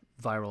future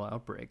viral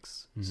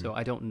outbreaks. Mm-hmm. So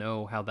I don't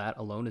know how that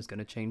alone is going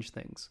to change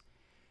things.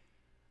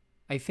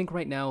 I think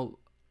right now,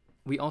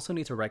 we also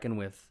need to reckon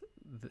with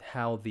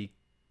how the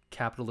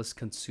capitalist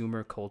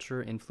consumer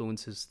culture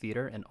influences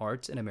theater and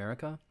arts in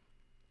America.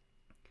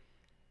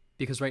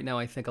 Because right now,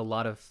 I think a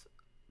lot of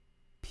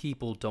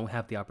people don't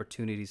have the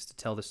opportunities to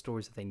tell the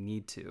stories that they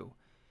need to,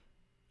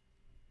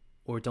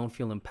 or don't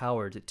feel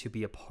empowered to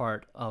be a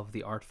part of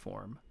the art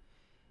form.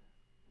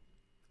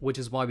 Which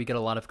is why we get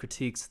a lot of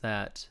critiques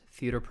that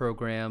theater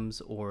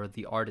programs or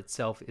the art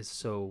itself is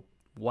so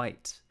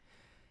white.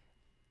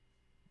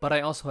 But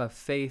I also have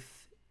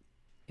faith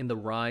in the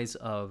rise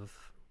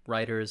of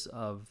writers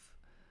of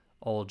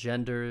all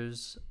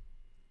genders,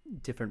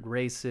 different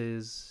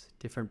races,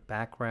 different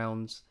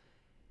backgrounds,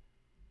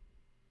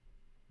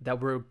 that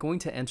we're going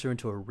to enter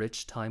into a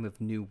rich time of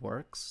new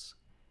works.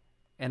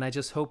 And I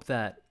just hope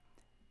that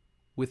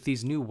with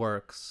these new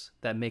works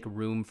that make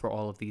room for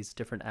all of these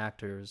different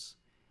actors,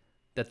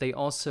 that they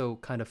also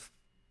kind of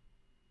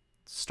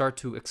start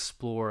to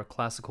explore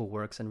classical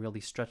works and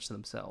really stretch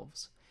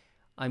themselves.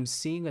 I'm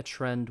seeing a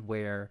trend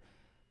where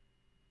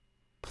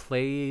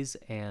plays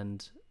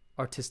and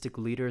artistic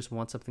leaders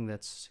want something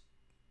that's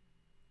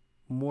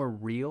more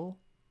real,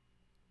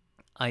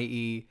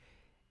 i.e.,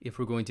 if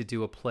we're going to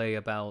do a play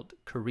about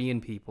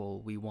Korean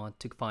people, we want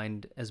to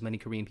find as many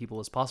Korean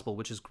people as possible,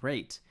 which is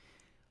great.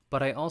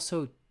 But I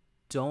also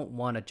don't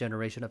want a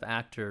generation of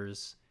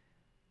actors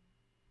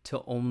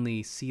to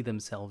only see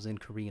themselves in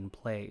Korean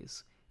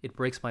plays. It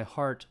breaks my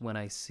heart when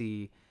I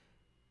see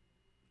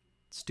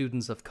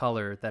students of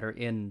color that are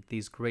in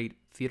these great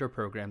theater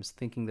programs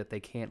thinking that they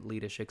can't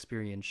lead a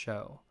Shakespearean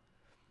show.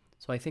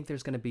 So I think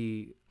there's going to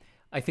be,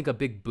 a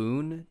big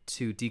boon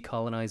to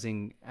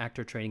decolonizing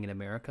actor training in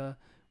America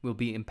will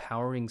be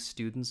empowering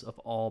students of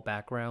all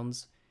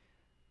backgrounds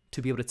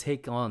to be able to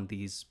take on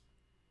these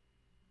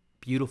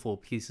beautiful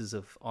pieces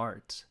of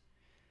art.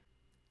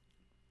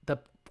 The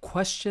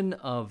question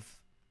of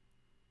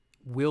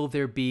will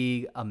there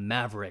be a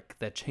maverick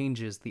that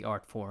changes the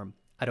art form?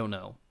 I don't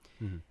know.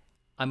 Mm-hmm.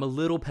 I'm a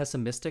little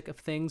pessimistic of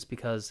things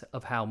because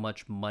of how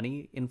much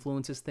money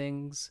influences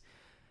things.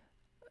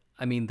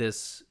 I mean,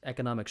 this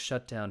economic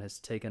shutdown has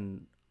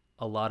taken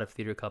a lot of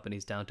theater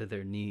companies down to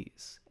their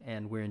knees,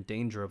 and we're in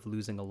danger of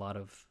losing a lot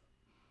of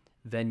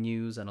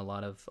venues and a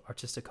lot of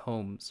artistic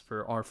homes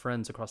for our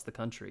friends across the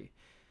country.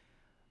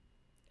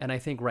 And I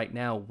think right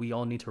now we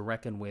all need to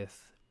reckon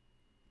with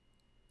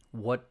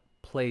what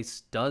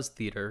place does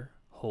theater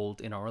hold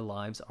in our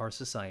lives, our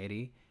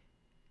society,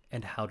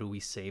 and how do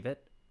we save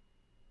it?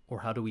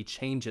 Or how do we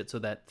change it so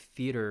that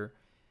theater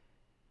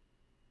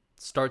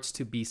starts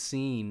to be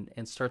seen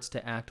and starts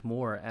to act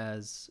more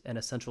as an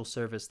essential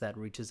service that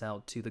reaches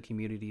out to the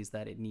communities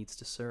that it needs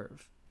to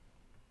serve?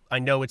 I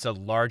know it's a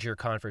larger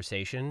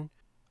conversation.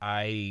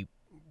 I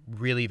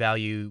really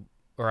value,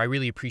 or I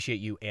really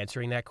appreciate you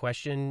answering that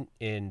question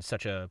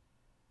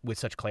with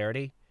such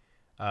clarity,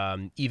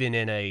 even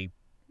in a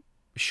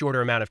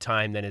shorter amount of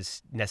time than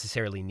is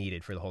necessarily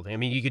needed for the whole thing. I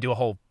mean, you could do a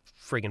whole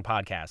friggin'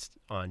 podcast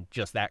on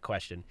just that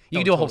question. You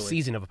could do a whole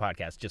season of a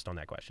podcast just on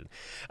that question.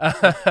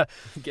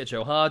 Get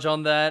Joe Hodge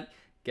on that.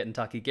 Get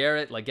Taki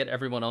Garrett. Get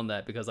everyone on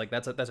that, because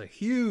that's a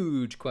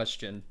huge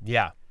question.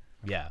 Yeah.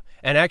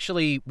 And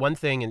actually, one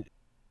thing, and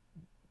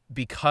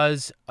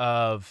because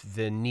of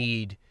the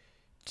need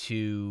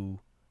to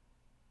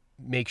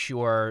make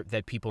sure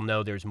that people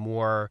know there's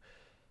more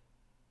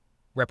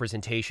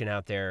representation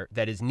out there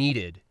that is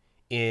needed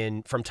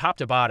from top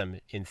to bottom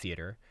in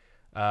theater.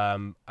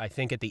 I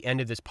think at the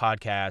end of this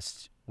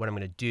podcast, what I'm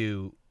going to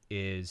do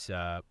is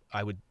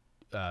I would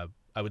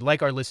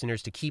like our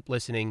listeners to keep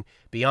listening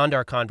beyond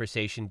our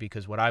conversation,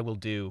 because what I will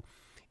do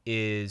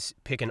is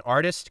pick an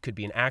artist, could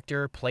be an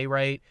actor,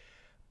 playwright,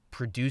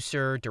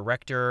 producer,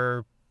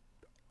 director,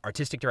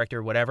 artistic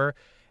director, whatever,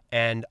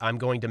 and I'm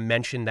going to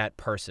mention that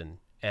person.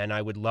 And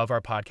I would love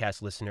our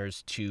podcast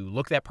listeners to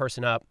look that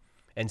person up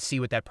and see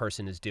what that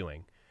person is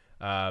doing.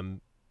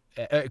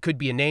 It could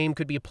be a name,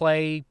 could be a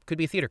play, could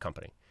be a theater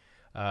company.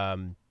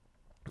 And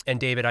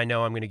David, I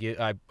know I'm going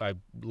to I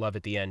love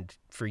at the end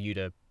for you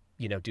to,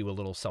 do a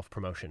little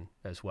self-promotion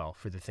as well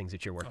for the things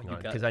that you're working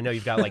on, because I know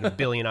you've got like a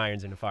billion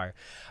irons in the fire.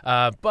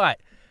 But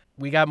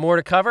we got more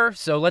to cover,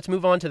 so let's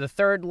move on to the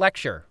third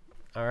lecture.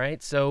 All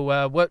right.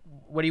 So what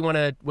do you want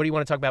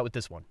to talk about with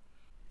this one?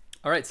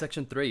 All right,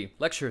 section 3,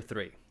 lecture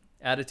 3,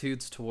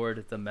 attitudes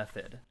toward the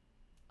method.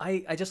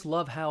 I just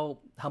love how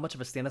much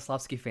of a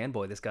Stanislavski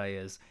fanboy this guy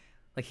is.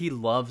 He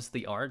loves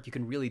the art. You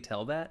can really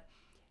tell that.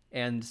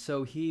 And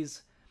so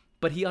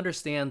but he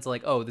understands,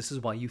 oh, this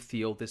is why you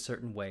feel this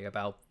certain way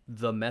about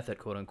the method,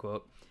 quote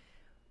unquote,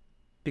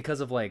 because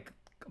of like,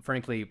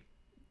 frankly,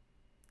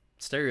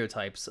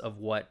 stereotypes of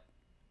what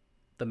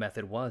the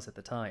method was at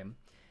the time.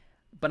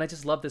 But I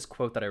just love this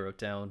quote that I wrote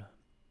down.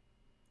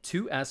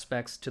 Two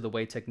aspects to the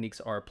way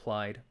techniques are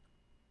applied.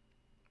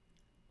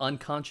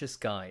 Unconscious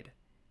guide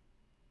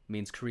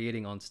means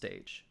creating on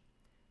stage.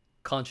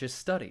 Conscious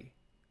study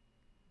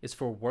is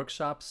for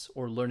workshops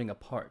or learning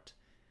apart.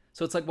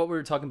 So it's like what we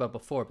were talking about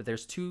before, but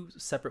there's two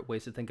separate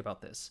ways to think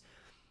about this.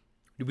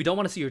 We don't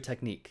want to see your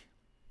technique.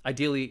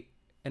 Ideally,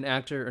 an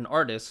actor, an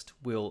artist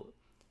will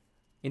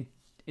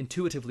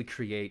intuitively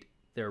create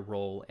their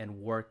role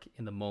and work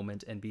in the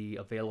moment and be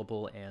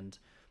available and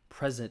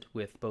present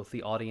with both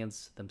the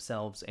audience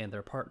themselves and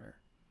their partner.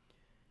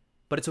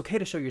 But it's okay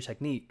to show your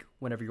technique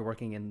whenever you're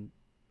working in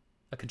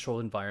a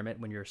controlled environment,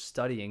 when you're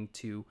studying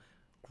to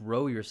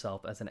grow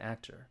yourself as an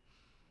actor.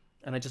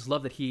 And I just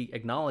love that he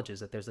acknowledges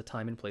that there's a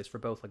time and place for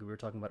both, like we were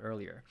talking about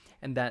earlier,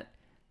 and that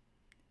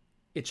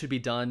it should be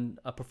done,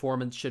 a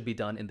performance should be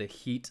done in the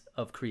heat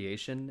of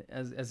creation,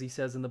 as he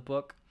says in the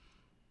book.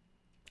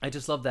 I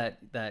just love that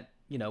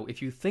you know,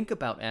 if you think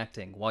about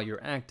acting while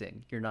you're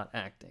acting, you're not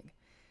acting.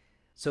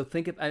 So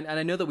think of, and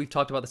I know that we've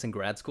talked about this in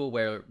grad school,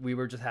 where we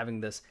were just having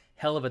this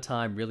hell of a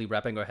time really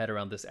wrapping our head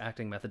around this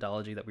acting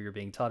methodology that we were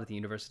being taught at the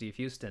University of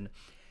Houston.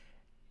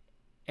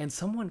 And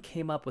someone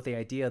came up with the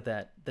idea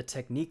that the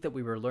technique that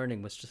we were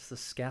learning was just the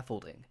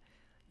scaffolding.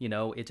 You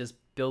know, it just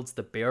builds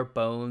the bare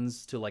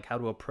bones to like how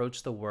to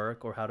approach the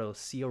work or how to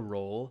see a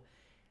role.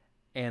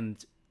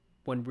 And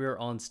when we're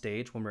on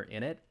stage, when we're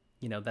in it,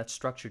 you know, that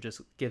structure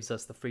just gives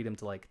us the freedom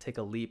to like take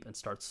a leap and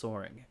start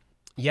soaring.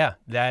 Yeah,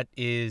 that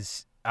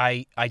is,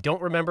 I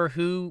don't remember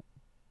who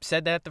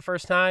said that the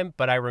first time,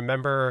 but I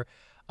remember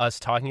us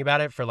talking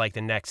about it for like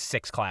the next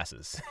 6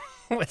 classes.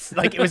 It's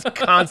like, it was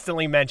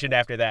constantly mentioned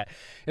after that.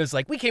 It was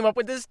like, we came up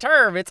with this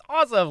term. It's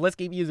awesome. Let's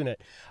keep using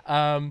it.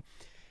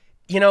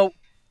 You know,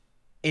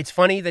 it's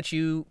funny that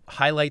you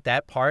highlight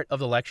that part of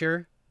the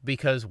lecture,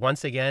 because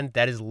once again,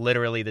 that is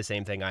literally the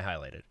same thing I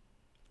highlighted.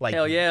 Like,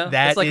 hell yeah.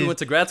 That it's like is, we went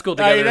to grad school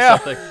together or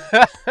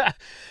something.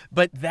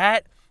 But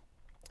that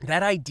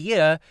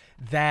idea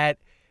that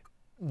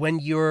when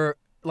you're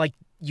like,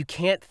 you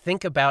can't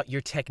think about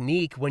your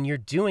technique when you're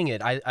doing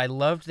it. I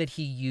loved that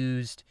he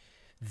used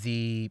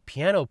the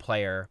piano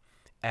player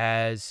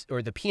as,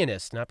 or the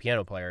pianist, not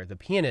piano player, the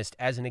pianist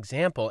as an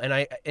example.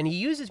 And he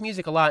uses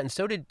music a lot, and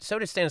so did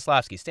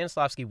Stanislavski.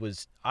 Stanislavski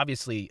was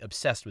obviously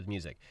obsessed with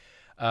music.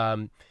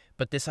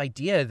 But this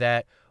idea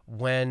that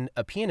when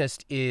a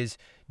pianist is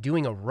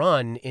doing a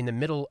run in the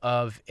middle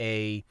of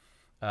a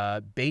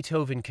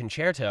Beethoven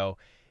concerto,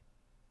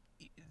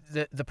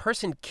 the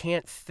person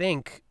can't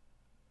think,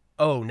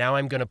 oh, now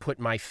I'm going to put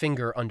my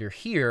finger under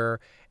here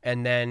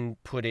and then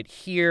put it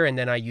here, and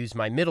then I use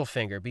my middle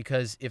finger,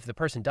 because if the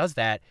person does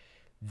that,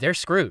 they're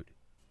screwed.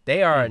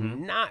 They are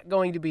not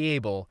going to be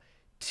able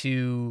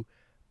to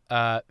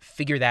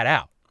figure that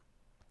out.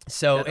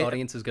 So that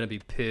audience is going to be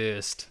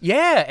pissed.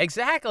 Yeah,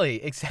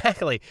 exactly.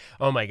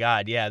 Oh my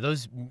God. Yeah.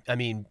 Those, I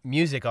mean,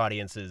 music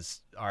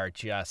audiences are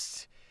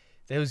just,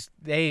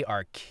 they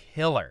are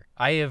killer.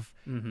 I have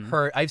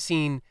I've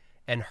seen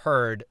and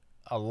heard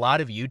a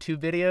lot of YouTube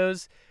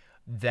videos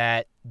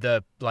that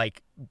the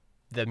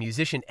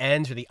musician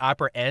ends or the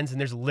opera ends, and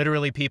there's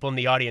literally people in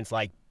the audience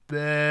like,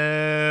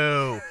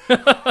 boo.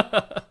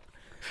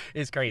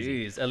 It's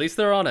crazy. Jeez, at least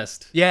they're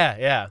honest.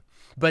 Yeah.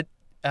 But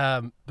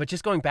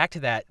just going back to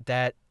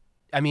that,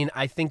 I mean,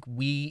 I think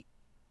we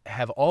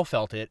have all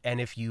felt it. And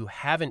if you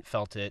haven't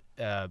felt it,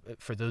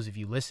 for those of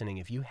you listening,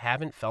 if you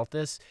haven't felt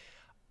this,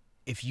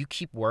 if you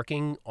keep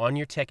working on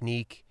your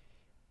technique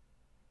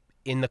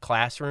in the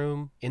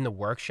classroom, in the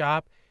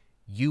workshop,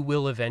 you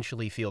will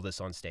eventually feel this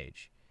on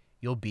stage.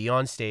 You'll be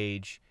on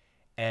stage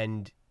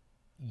and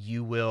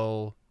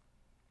you'll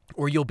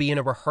be in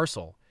a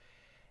rehearsal,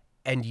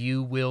 and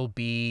you will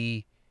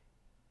be,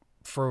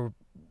 for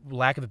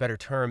lack of a better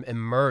term,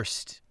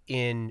 immersed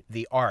in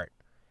the art,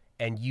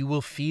 and you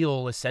will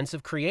feel a sense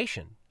of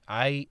creation.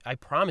 I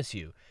promise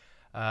you.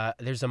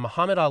 There's a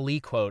Muhammad Ali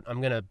quote.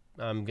 I'm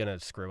gonna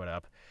screw it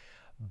up,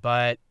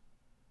 but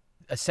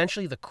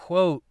essentially the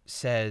quote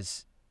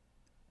says,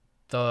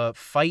 "The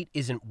fight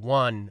isn't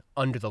won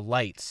under the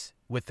lights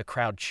with the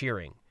crowd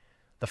cheering.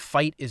 The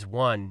fight is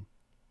won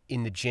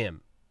in the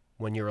gym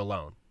when you're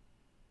alone."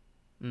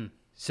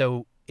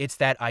 So it's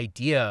that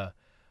idea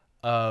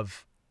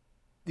of,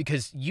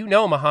 because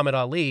Muhammad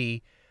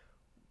Ali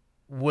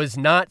was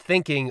not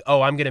thinking,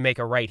 oh, I'm going to make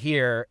a right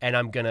here and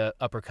I'm going to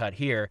uppercut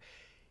here.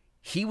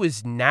 He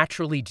was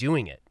naturally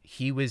doing it.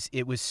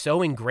 It was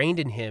so ingrained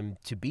in him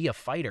to be a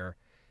fighter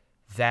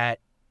that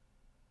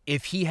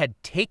if he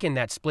had taken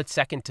that split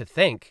second to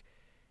think,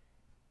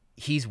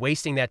 he's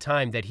wasting that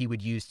time that he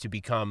would use to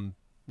become,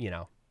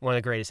 one of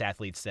the greatest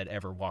athletes that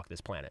ever walked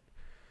this planet.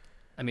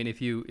 I mean,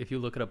 if you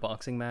look at a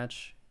boxing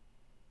match,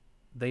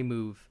 they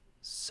move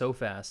so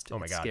fast. Oh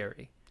my it's God.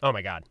 Scary. Oh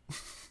my God.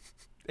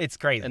 It's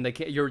crazy. And they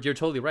can't, you're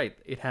totally right.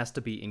 It has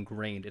to be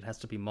ingrained. It has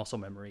to be muscle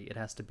memory. You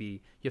have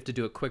to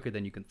do it quicker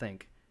than you can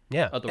think.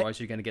 Yeah. Otherwise,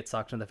 you're going to get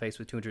socked in the face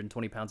with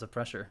 220 pounds of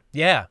pressure.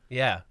 Yeah.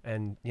 Yeah.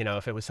 And,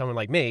 if it was someone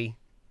like me,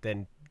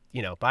 then,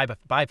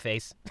 bye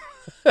face.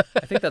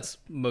 I think that's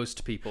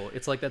most people.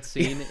 It's like that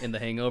scene in The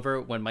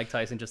Hangover when Mike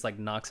Tyson just like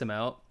knocks him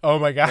out. Oh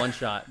my God. One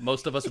shot.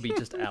 Most of us would be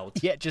just out.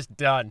 Yeah, just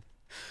done.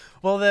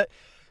 Well,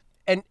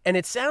 and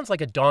it sounds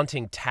like a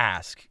daunting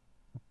task,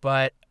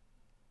 but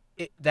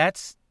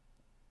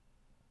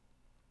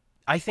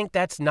I think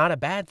that's not a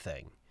bad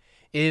thing.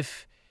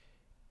 If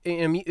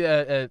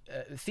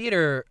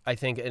theater, I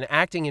think, and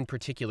acting in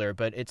particular,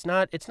 but it's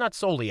not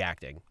solely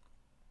acting.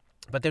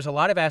 But there's a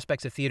lot of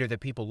aspects of theater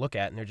that people look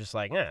at and they're just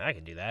like, I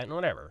can do that and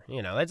whatever.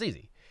 That's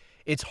easy.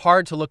 It's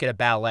hard to look at a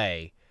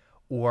ballet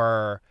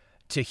or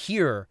to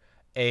hear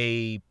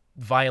a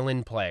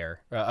violin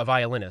player, a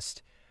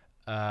violinist,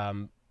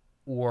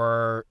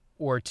 or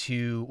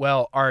to,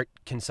 well, art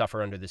can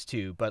suffer under this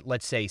too, but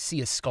let's say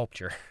see a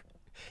sculpture,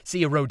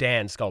 see a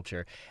Rodin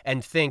sculpture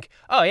and think,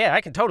 oh yeah,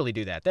 I can totally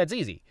do that. That's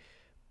easy.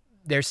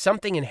 There's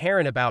something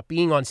inherent about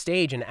being on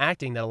stage and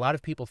acting that a lot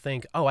of people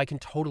think, oh, I can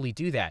totally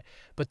do that.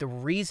 But the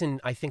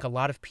reason I think a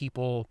lot of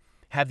people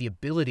have the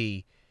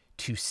ability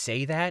to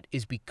say that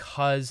is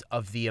because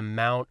of the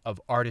amount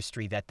of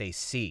artistry that they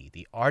see.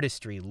 The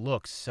artistry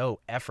looks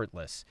so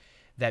effortless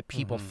that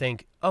people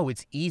think, oh,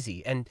 it's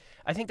easy. And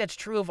I think that's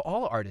true of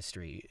all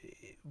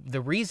artistry.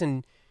 The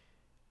reason,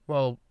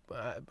 well,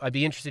 I'd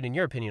be interested in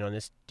your opinion on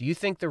this. Do you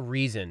think the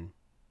reason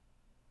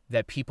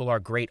that people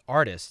are great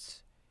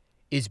artists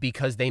is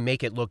because they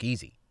make it look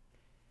easy?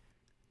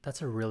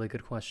 That's a really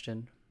good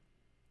question.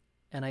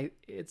 And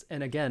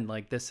again,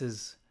 like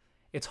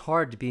it's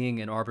hard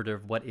being an arbiter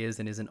of what is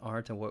and isn't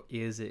art and what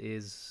is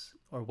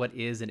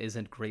and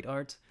isn't great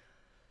art.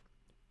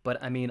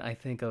 But I mean, I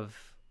think of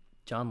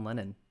John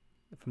Lennon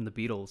from the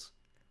Beatles.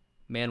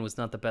 Man was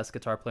not the best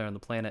guitar player on the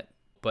planet,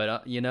 but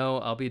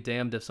I'll be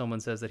damned if someone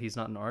says that he's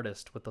not an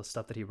artist with the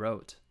stuff that he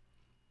wrote.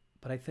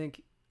 But I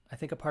think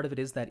a part of it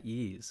is that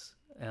ease.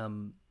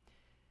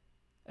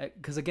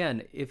 Because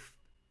again, if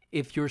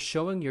you're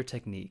showing your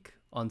technique,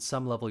 on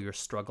some level you're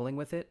struggling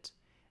with it,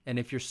 and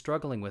if you're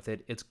struggling with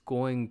it, it's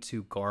going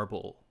to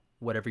garble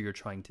whatever you're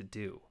trying to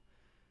do.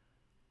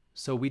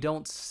 So we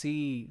don't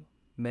see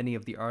many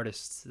of the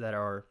artists that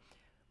are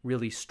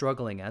really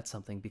struggling at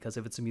something, because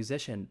if it's a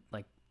musician,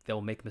 like,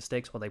 they'll make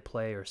mistakes while they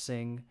play or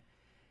sing.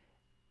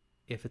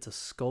 If it's a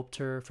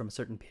sculptor from a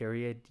certain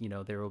period,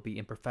 there will be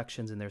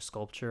imperfections in their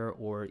sculpture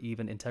or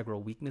even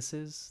integral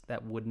weaknesses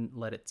that wouldn't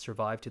let it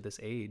survive to this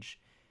age.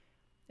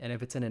 And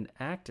if it's in an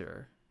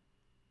actor,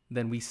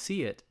 then we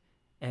see it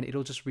and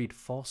it'll just read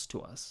false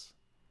to us.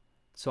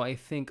 So I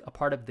think a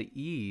part of the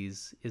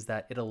ease is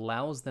that it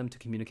allows them to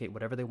communicate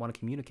whatever they want to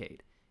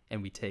communicate,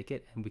 and we take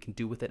it and we can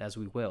do with it as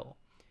we will.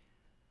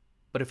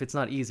 But if it's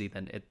not easy,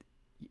 then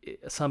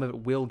some of it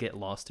will get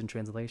lost in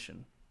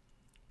translation.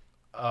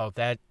 Oh,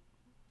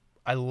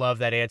 I love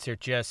that answer.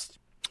 Just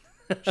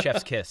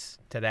chef's kiss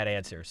to that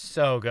answer.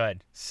 So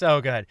good. So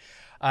good.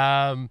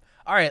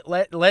 All right,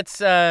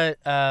 let's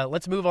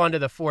move on to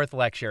the fourth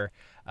lecture,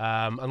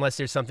 unless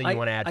there's something you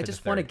want to add for the third. I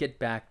just want to get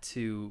back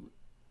to...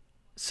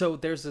 So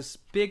there's this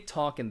big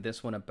talk in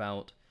this one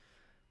about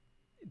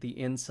the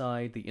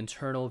inside, the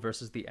internal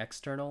versus the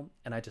external,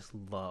 and I just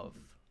love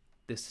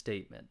this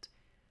statement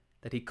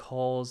that he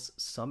calls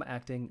some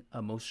acting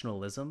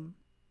emotionalism,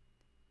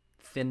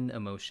 thin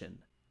emotion.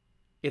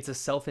 It's a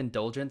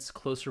self-indulgence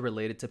closer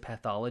related to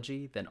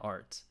pathology than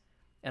art.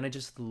 And I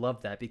just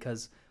love that,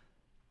 because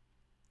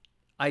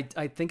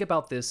I think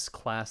about this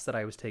class that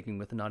I was taking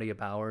with Nadia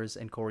Bowers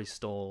and Corey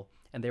Stoll,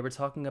 and they were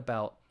talking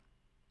about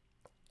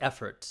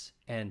effort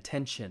and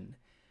tension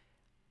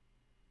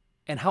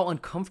and how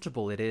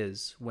uncomfortable it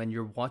is when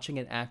you're watching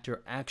an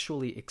actor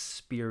actually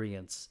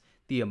experience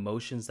the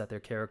emotions that their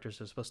characters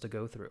are supposed to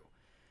go through.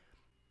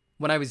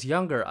 When I was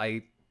younger,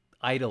 I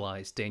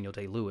idolized Daniel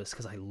Day-Lewis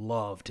because I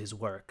loved his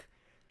work.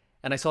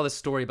 And I saw this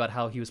story about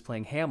how he was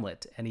playing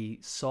Hamlet and he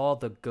saw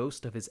the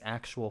ghost of his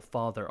actual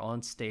father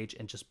on stage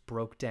and just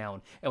broke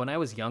down. And when I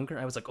was younger,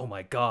 I was like, oh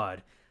my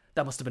God,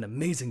 that must have been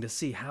amazing to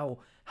see how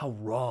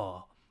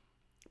raw.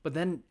 But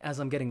then as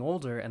I'm getting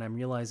older and I'm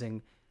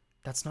realizing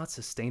that's not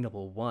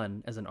sustainable,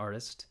 one, as an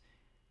artist.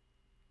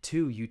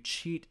 Two, you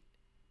cheat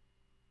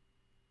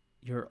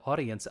your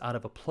audience out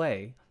of a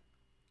play.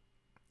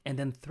 And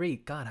then three,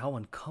 God, how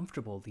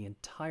uncomfortable the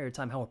entire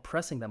time, how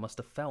oppressing that must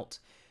have felt.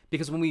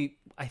 Because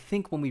I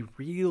think when we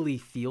really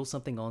feel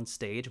something on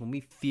stage, when we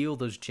feel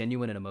those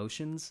genuine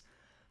emotions,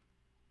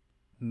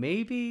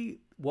 maybe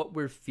what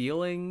we're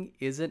feeling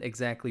isn't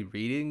exactly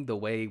reading the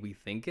way we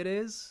think it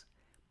is.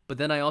 But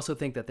then I also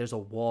think that there's a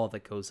wall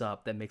that goes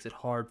up that makes it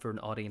hard for an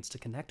audience to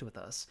connect with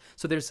us.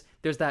 So there's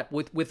that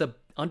with a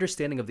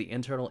understanding of the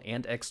internal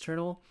and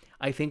external,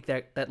 I think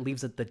that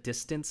leaves the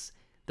distance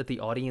that the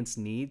audience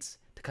needs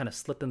to kind of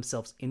slip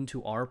themselves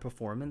into our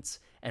performance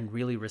and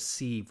really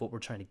receive what we're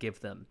trying to give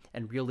them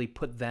and really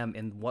put them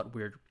in what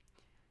we're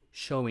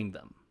showing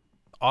them.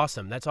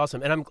 Awesome. That's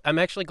awesome. And I'm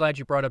actually glad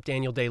you brought up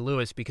Daniel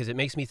Day-Lewis, because it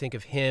makes me think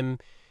of him.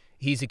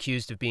 He's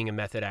accused of being a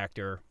method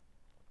actor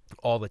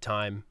all the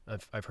time.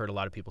 I've heard a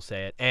lot of people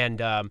say it. And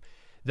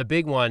The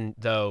big one,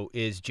 though,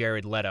 is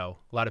Jared Leto.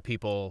 A lot of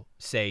people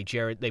say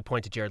they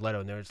point to Jared Leto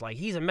and they're just like,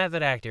 he's a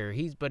method actor,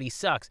 but he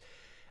sucks.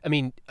 I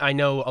mean, I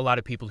know a lot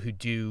of people who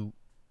do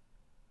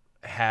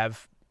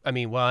have,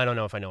 well, I don't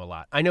know if I know a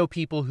lot. I know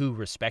people who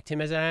respect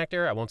him as an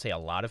actor. I won't say a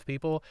lot of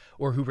people,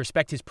 or who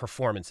respect his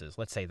performances.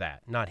 Let's say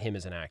that. Not him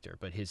as an actor,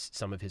 but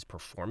some of his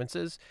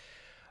performances.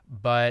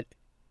 But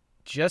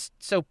just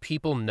so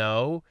people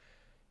know,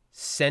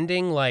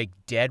 sending like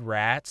dead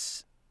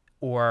rats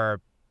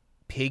or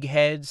pig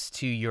heads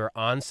to your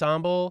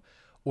ensemble,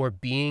 or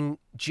being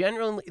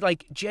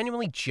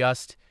genuinely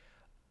just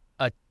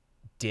a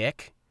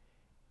dick,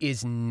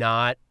 is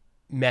not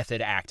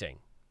method acting.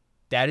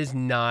 That is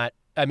not,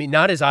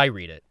 not as I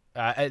read it.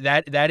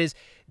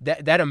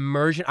 That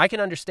immersion. I can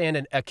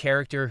understand a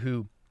character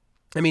who,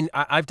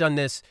 I've done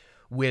this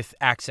with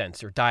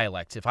accents or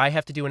dialects. If I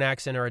have to do an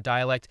accent or a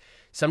dialect,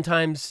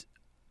 sometimes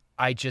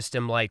I just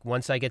am like,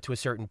 once I get to a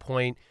certain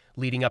point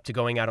leading up to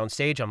going out on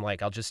stage, I'm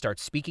like, I'll just start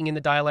speaking in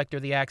the dialect or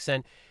the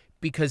accent,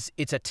 because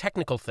it's a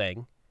technical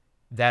thing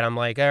that I'm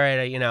like, all right,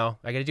 I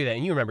got to do that.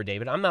 And you remember,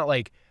 David, I'm not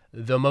like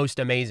the most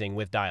amazing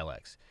with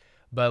dialects,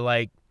 but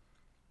like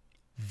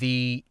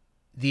the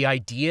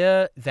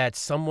idea that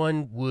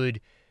someone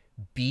would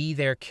be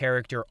their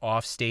character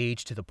off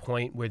stage to the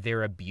point where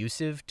they're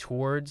abusive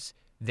towards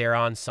their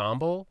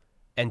ensemble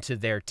and to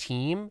their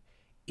team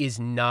is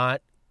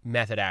not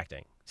method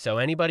acting. So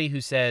anybody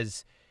who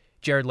says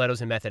Jared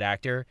Leto's a method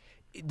actor,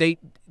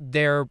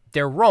 they're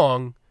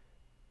wrong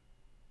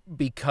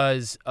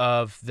because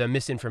of the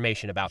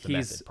misinformation about the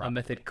method. He's a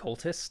method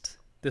cultist,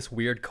 this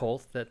weird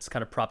cult that's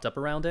kind of propped up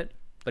around it,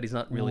 but he's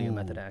not really a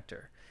method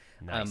actor.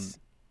 Nice.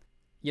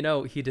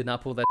 He did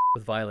not pull that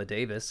with Viola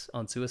Davis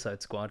on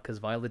Suicide Squad, because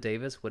Viola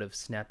Davis would have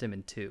snapped him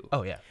in two.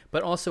 Oh, yeah.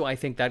 But also, I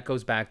think that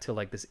goes back to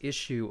like this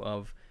issue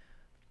of,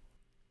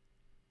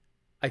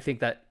 I think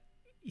that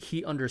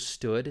he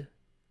understood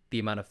the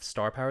amount of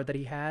star power that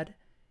he had,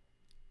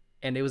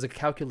 and it was a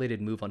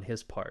calculated move on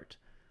his part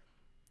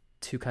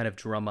to kind of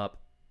drum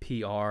up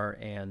PR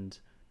and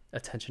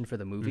attention for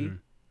the movie. Mm-hmm.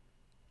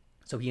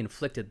 So he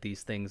inflicted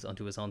these things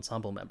onto his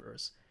ensemble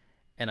members.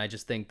 And I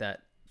just think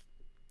that,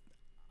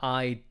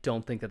 I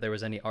don't think that there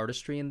was any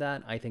artistry in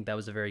that. I think that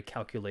was a very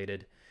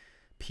calculated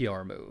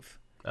PR move.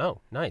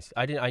 Oh, nice.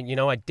 I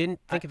didn't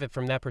think of it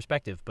from that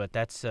perspective, but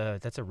that's a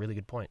really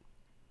good point.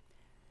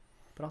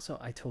 But also,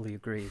 I totally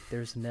agree.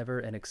 There's never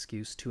an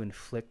excuse to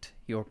inflict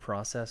your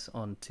process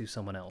onto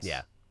someone else.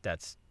 Yeah,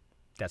 that's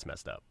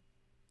messed up.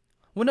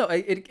 Well, no,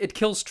 it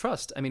kills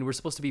trust. We're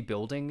supposed to be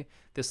building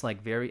this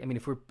like very.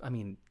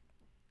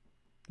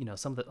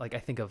 Some of the, like I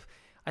think of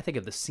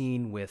the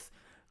scene with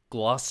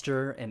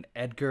Gloucester and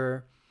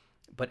Edgar,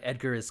 but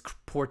Edgar is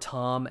poor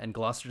Tom, and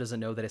Gloucester doesn't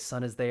know that his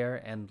son is there,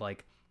 and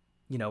like,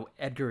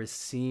 Edgar is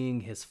seeing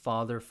his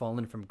father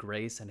fallen from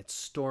grace, and it's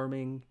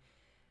storming,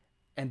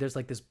 and there's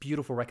like this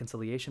beautiful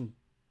reconciliation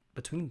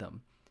between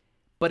them.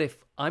 But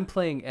if I'm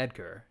playing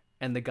Edgar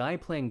and the guy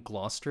playing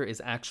Gloucester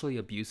is actually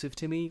abusive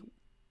to me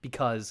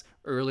because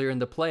earlier in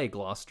the play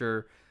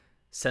Gloucester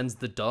sends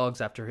the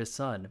dogs after his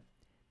son,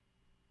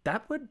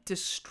 that would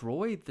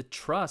destroy the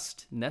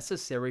trust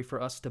necessary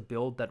for us to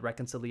build that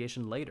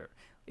reconciliation later.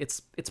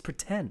 It's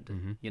pretend,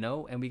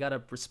 mm-hmm. And we got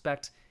to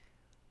respect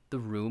the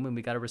room, and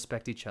we got to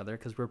respect each other,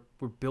 because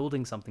we're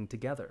building something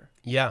together.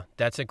 Yeah,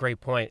 that's a great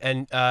point.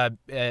 And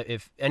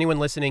if anyone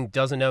listening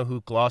doesn't know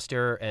who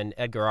Gloucester and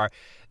Edgar are,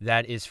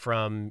 that is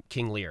from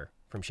King Lear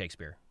from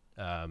Shakespeare.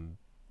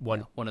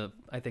 One of,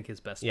 I think, his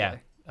best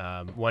play.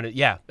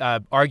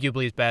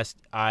 Arguably his best.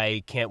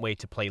 I can't wait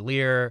to play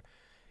Lear.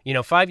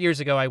 5 years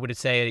ago, I would have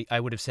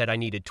said I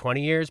needed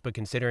 20 years, but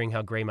considering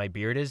how gray my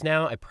beard is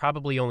now, I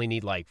probably only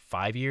need like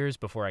 5 years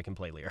before I can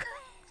play Lear.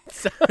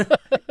 So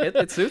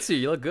it suits you.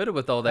 You look good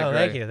with all that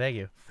gray. Thank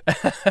you.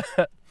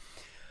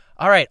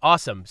 All right,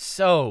 awesome.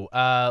 So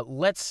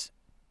let's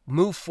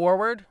move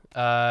forward.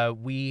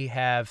 We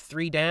have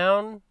 3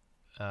 down,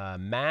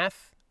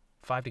 math,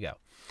 5 to go.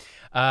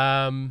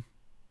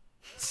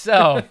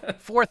 So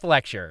fourth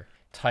lecture,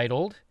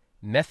 titled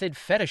Method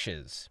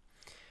Fetishes.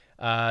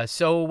 What's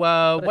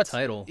a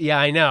title? Yeah,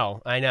 I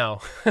know.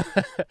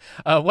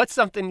 What's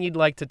something you'd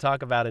like to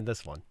talk about in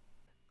this one?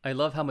 I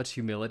love how much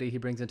humility he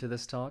brings into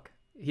this talk.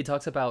 He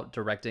talks about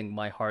directing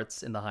My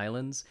Hearts in the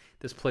Highlands,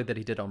 this play that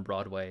he did on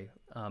Broadway,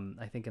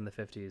 I think in the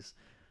 50s,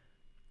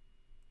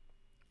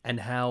 and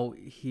how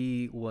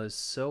he was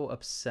so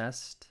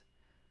obsessed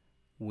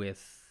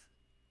with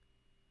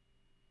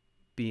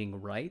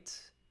being right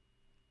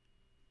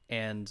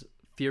and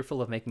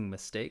fearful of making a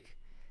mistake,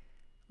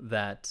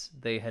 that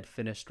they had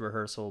finished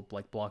rehearsal,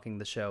 like blocking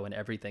the show and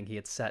everything. He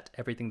had set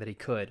everything that he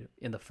could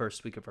in the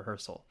first week of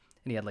rehearsal,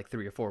 and he had like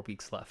 3 or 4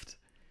 weeks left.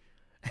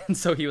 And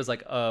so he was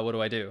like, what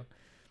do I do?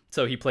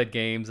 So he played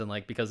games, and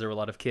like, because there were a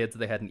lot of kids,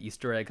 they had an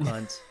Easter egg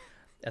hunt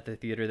at the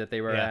theater that they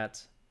were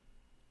at.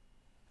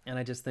 And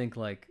I just think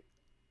like,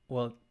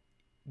 well,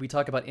 we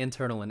talk about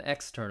internal and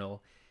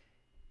external.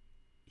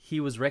 He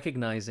was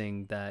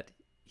recognizing that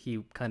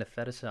he kind of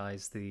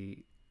fetishized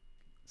the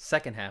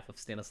second half of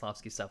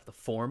Stanislavski's stuff, the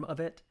form of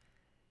it,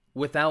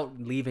 without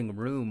leaving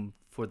room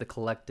for the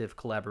collective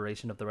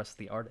collaboration of the rest of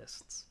the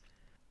artists.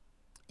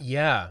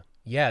 Yeah,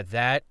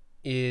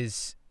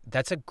 that's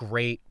a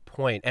great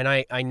point. And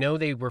I know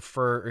he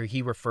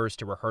refers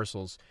to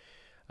rehearsals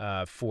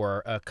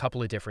for a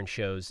couple of different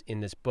shows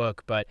in this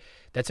book, but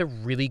that's a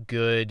really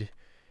good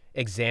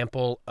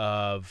example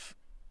of,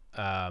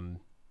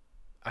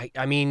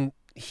 I mean,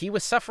 he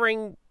was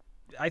suffering,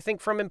 I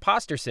think, from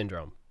imposter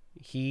syndrome.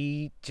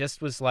 He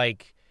just was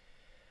like,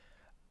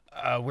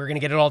 we're going to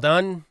get it all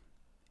done.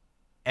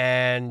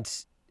 And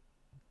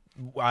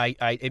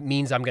it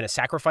means I'm going to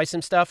sacrifice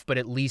some stuff, but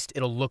at least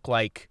it'll look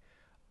like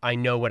I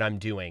know what I'm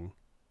doing,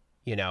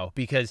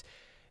 because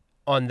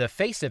on the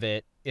face of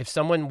it, if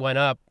someone went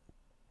up,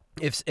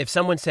 if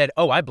someone said,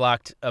 oh, I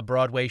blocked a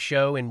Broadway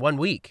show in 1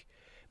 week,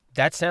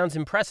 that sounds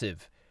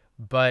impressive.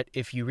 But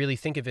if you really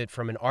think of it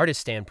from an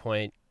artist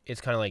standpoint,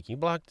 it's kind of like, you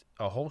blocked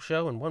a whole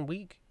show in 1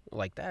 week?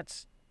 Like,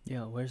 that's...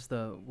 Yeah, where's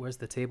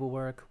the table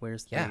work?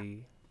 Where's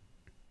the...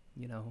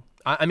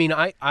 I mean,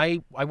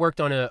 I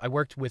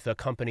worked with a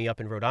company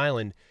up in Rhode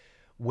Island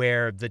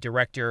where the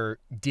director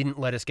didn't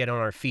let us get on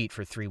our feet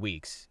for 3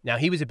 weeks. Now,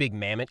 he was a big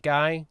Mamet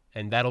guy,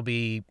 and that'll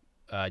be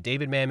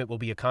David Mamet will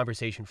be a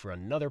conversation for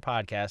another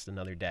podcast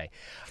another day.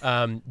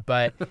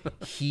 But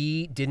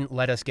he didn't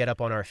let us get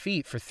up on our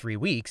feet for 3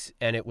 weeks,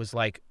 and it was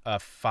like a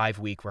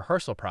 5-week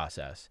rehearsal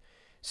process.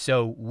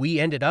 So we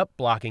ended up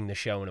blocking the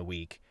show in a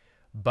week,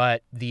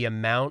 but the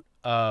amount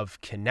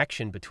of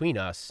connection between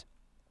us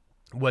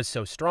was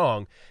so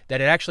strong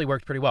that it actually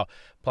worked pretty well.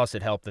 Plus,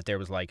 it helped that there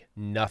was like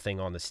nothing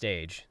on the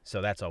stage,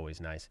 so that's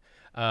always nice.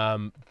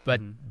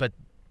 But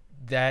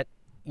that,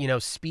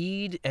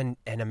 speed and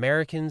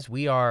Americans,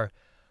 we are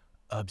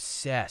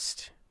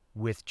obsessed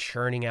with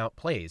churning out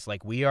plays.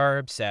 Like, we are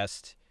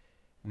obsessed.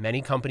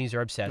 Many companies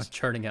are obsessed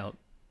churning out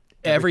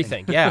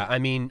everything. Yeah, I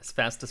mean, as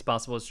fast as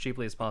possible, as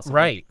cheaply as possible.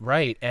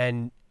 Right,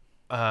 and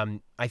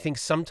I think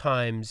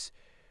sometimes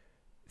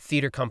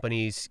theater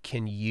companies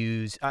can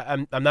use...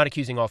 I'm not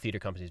accusing all theater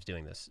companies of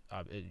doing this.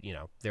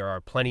 There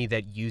are plenty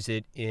that use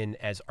it in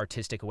as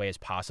artistic a way as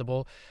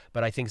possible.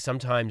 But I think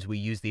sometimes we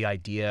use the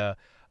idea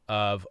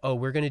of,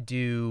 we're going to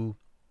do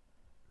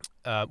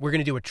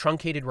a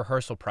truncated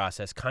rehearsal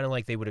process, kind of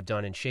like they would have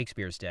done in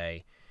Shakespeare's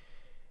day,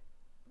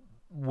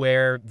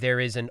 where there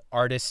is an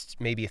artist,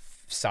 maybe a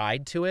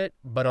side to it,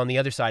 but on the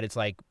other side, it's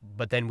like,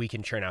 but then we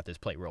can churn out this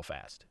play real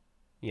fast,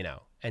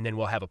 and then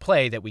we'll have a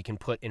play that we can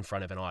put in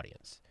front of an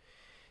audience.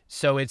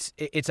 So it's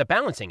a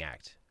balancing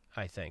act,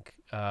 I think.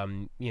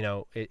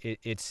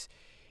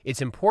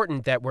 It's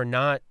important that we're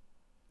not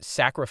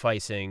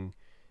sacrificing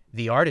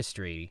the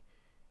artistry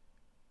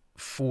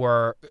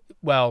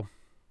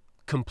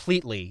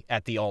completely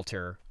at the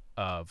altar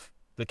of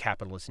the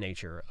capitalist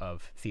nature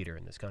of theater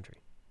in this country.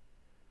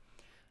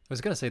 I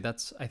was going to say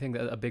I think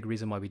a big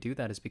reason why we do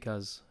that is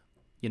because,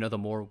 the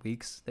more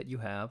weeks that you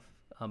have,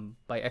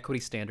 by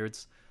equity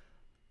standards,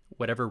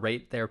 whatever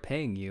rate they're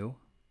paying you,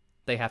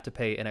 they have to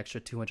pay an extra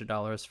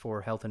 $200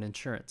 for health and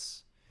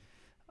insurance,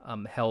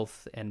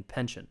 health and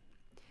pension.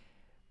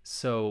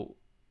 So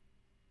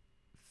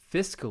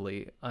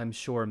fiscally, I'm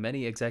sure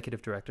many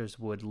executive directors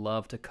would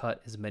love to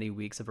cut as many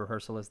weeks of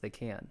rehearsal as they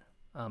can.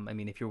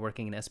 If you're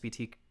working an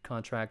SBT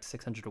contract,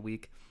 $600 a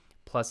week,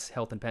 plus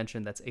health and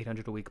pension, that's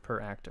 $800 a week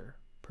per actor,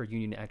 per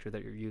union actor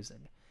that you're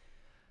using.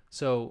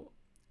 So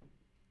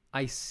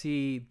I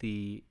see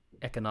the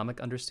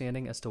economic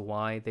understanding as to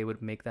why they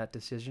would make that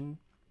decision,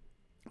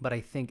 but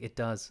I think it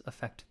does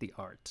affect the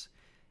art.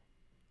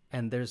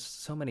 And there's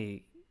so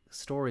many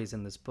stories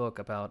in this book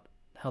about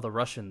how the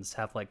Russians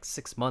have like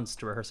 6 months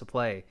to rehearse a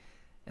play.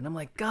 And I'm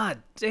like,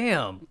 God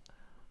damn,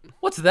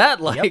 what's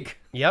that like?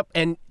 Yep.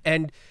 And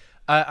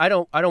I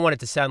don't want it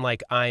to sound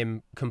like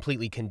I'm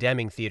completely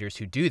condemning theaters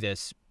who do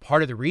this.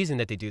 Part of the reason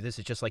that they do this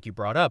is just like you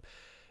brought up.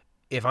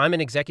 If I'm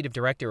an executive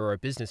director or a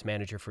business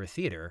manager for a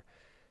theater,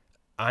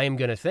 I am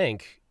going to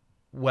think,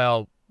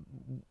 well,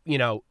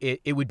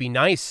 it would be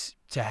nice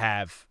to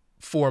have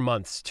 4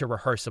 months to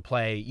rehearse a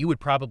play. You would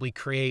probably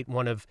create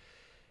one of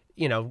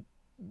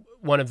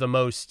the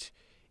most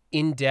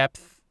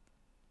in-depth,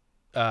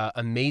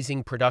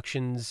 amazing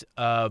productions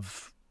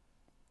of,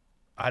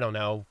 I don't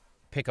know,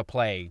 pick a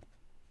play,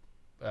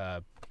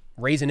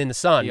 Raisin in the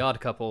Sun. The Odd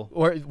Couple.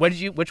 Or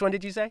which one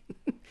did you say?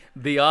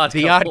 The Odd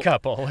Couple. The Odd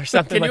Couple or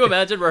something. Can you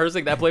imagine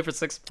rehearsing that play for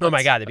 6 months? Oh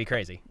my God, that'd be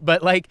crazy.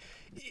 But like,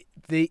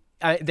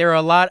 there are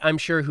a lot, I'm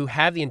sure, who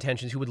have the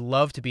intentions, who would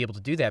love to be able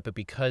to do that, but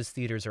because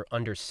theaters are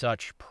under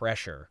such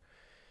pressure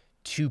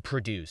to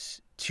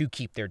produce, to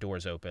keep their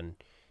doors open,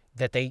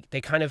 that they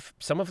kind of,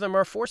 some of them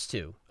are forced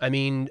to. I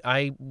mean,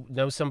 I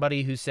know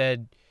somebody who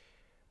said,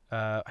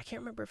 I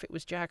can't remember if it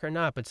was Jack or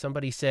not, but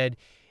somebody said,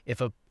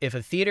 if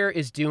a theater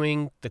is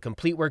doing the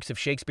complete works of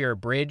Shakespeare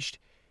abridged,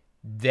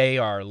 they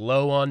are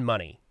low on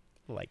money.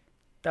 Like,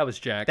 that was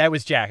Jack. That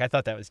was Jack. I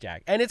thought that was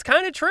Jack. And it's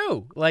kind of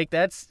true. Like,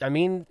 that's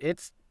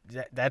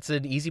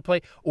an easy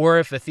play. Or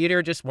if a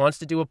theater just wants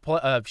to do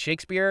a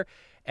Shakespeare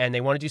and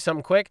they want to do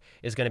something quick,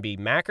 it's going to be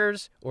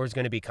Mackers or it's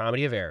going to be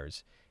Comedy of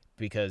Errors,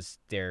 because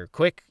they're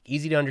quick,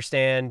 easy to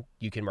understand.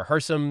 You can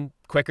rehearse them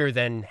quicker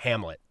than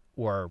Hamlet.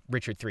 or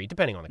Richard III,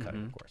 depending on the cutter,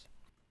 of course.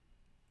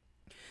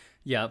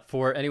 Yeah,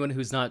 for anyone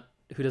who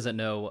doesn't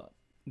know,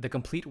 the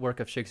complete work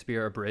of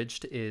Shakespeare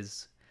Abridged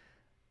is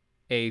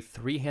a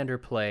three-hander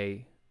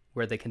play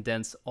where they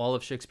condense all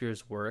of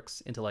Shakespeare's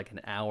works into like an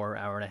hour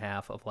and a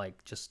half of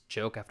like just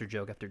joke after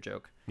joke after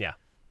joke. Yeah.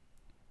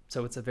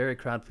 So it's a very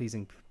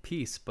crowd-pleasing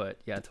piece, but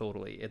yeah,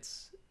 totally.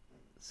 It's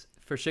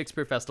for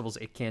Shakespeare festivals,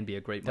 it can be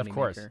a great moneymaker. Of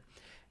course.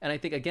 And I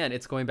think, again,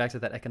 it's going back to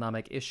that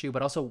economic issue,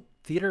 but also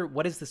theater.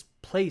 What is this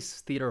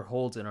place theater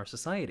holds in our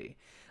society?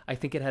 I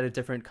think it had a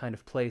different kind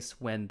of place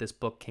when this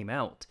book came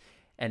out.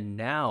 And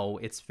now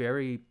it's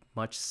very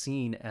much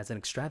seen as an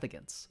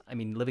extravagance. I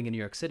mean, living in New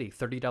York City,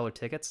 $30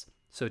 tickets,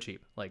 so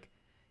cheap. Like,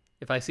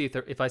 if I see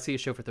a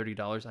show for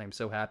 $30, I'm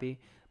so happy.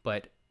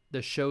 But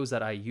the shows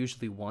that I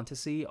usually want to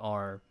see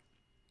are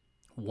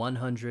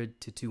 $100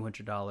 to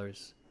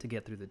 $200 to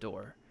get through the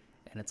door,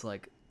 and it's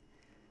like,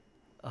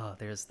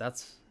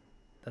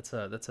 that's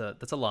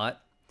a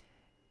lot.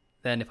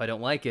 Then if I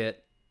don't like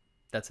it,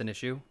 that's an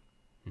issue.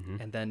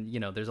 Mm-hmm. And then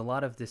there's a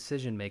lot of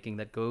decision making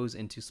that goes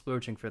into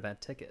splurging for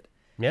that ticket.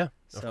 Yeah,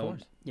 so, of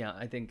course. Yeah,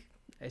 I think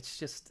it's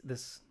just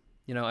this.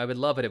 I would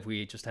love it if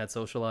we just had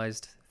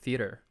socialized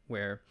theater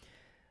where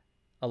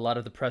a lot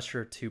of the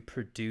pressure to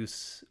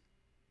produce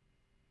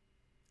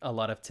a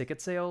lot of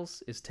ticket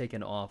sales is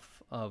taken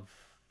off of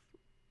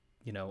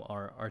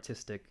our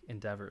artistic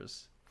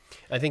endeavors.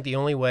 I think the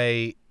only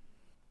way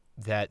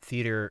that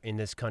theater in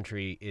this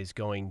country is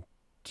going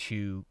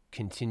to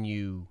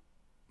continue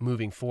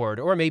moving forward,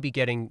 or maybe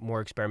getting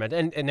more experimental,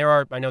 and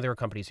I know there are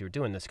companies who are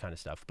doing this kind of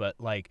stuff, but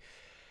like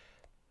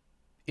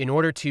in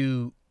order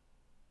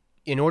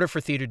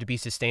for theater to be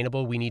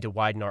sustainable, we need to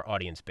widen our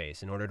audience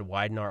base. In order to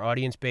widen our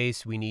audience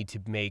base, we need to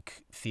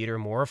make theater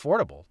more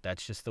affordable.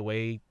 That's just the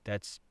way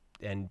that's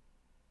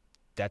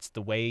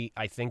the way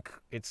I think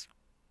it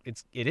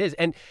is.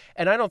 And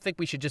I don't think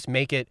we should just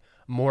make it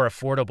more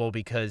affordable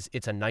because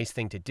it's a nice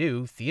thing to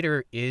do.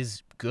 Theater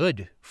is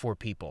good for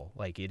people.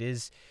 Like it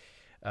is.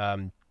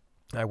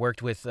 I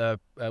worked with an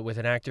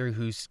actor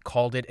who's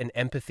called it an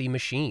empathy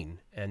machine,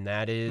 and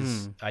that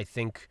is, I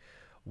think,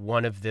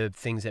 one of the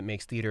things that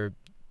makes theater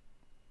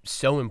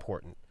so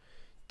important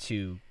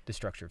to the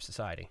structure of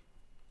society.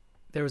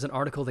 There was an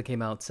article that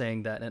came out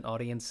saying that an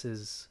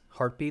audience's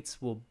heartbeats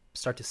will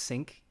start to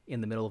sink in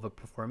the middle of a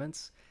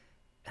performance.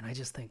 And I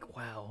just think,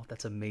 wow,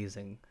 that's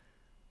amazing.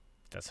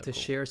 That's so to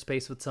cool. Share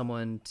space with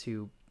someone,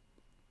 to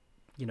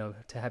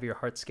have your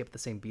heart skip the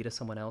same beat as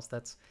someone else.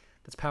 That's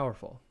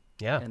powerful.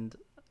 Yeah. And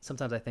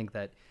sometimes I think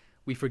that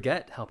we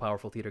forget how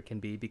powerful theater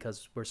can be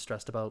because we're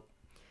stressed about,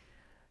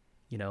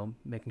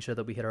 making sure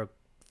that we hit our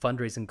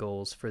fundraising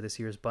goals for this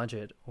year's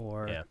budget,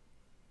 or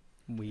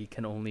we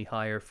can only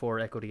hire 4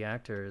 equity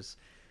actors.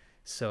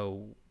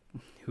 So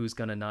who's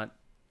going to not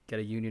get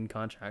a union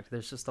contract?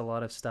 There's just a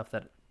lot of stuff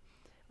that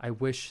I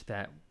wish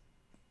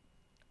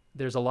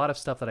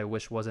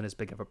wasn't as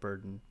big of a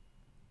burden.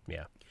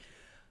 Yeah.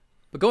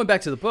 But going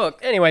back to the book.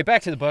 Anyway,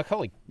 back to the book.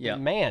 Holy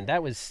man,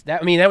 that was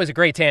a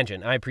great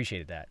tangent. I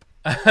appreciated that.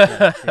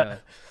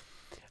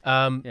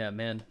 Yeah,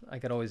 man, I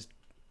could always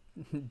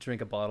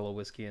drink a bottle of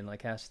whiskey and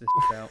like hash this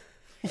out.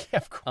 Yeah,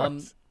 of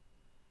course.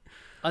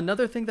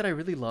 Another thing that I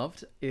really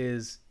loved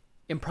is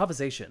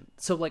improvisation.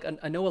 So like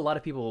I know a lot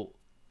of people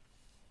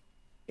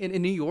in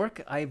New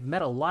York, I've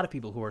met a lot of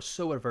people who are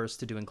so averse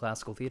to doing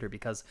classical theater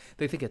because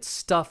they think it's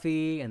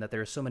stuffy and that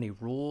there are so many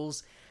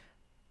rules.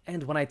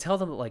 And when I tell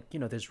them that, like,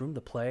 there's room to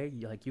play,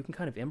 like, you can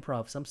kind of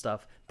improv some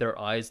stuff, their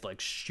eyes,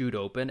 like, shoot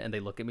open and they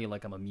look at me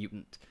like I'm a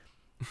mutant.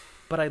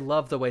 But I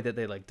love the way that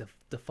they, like,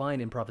 define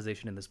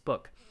improvisation in this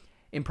book.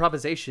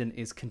 Improvisation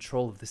is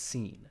control of the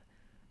scene.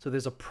 So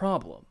there's a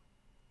problem.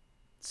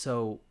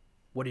 So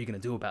what are you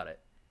going to do about it?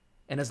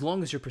 And as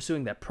long as you're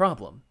pursuing that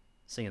problem,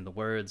 saying the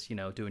words,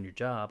 doing your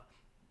job,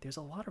 there's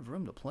a lot of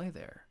room to play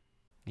there.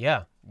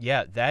 Yeah,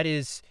 that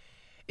is...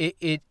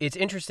 It's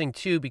interesting,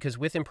 too, because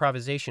with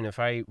improvisation, if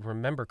I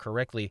remember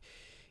correctly,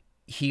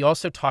 he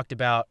also talked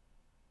about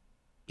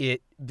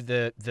it's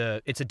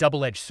a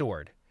double-edged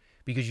sword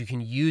because you can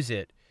use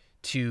it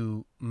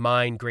to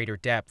mine greater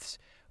depths,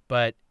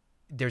 but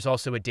there's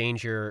also a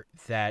danger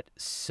that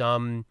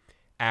some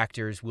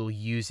actors will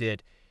use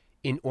it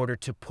in order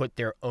to put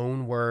their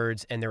own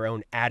words and their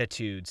own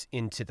attitudes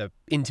into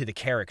the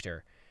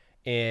character,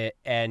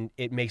 and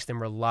it makes them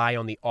rely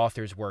on the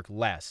author's work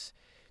less.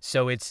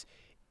 So it's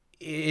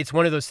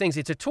one of those things.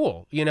 It's a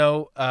tool,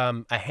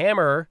 a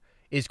hammer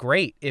is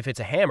great if it's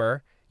a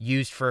hammer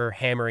used for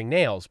hammering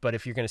nails, but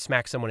if you're going to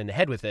smack someone in the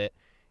head with it,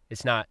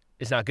 it's not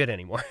good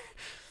anymore.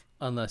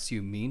 Unless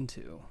you mean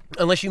to.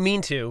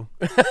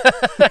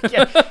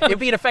 Yeah, it'd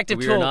be an effective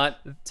tool. We are not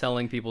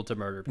telling people to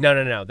murder people.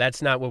 No.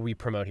 That's not what we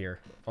promote here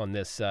on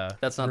this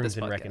That's not Runes this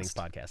and podcast. Reckonings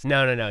podcast.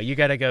 No. You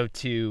got to go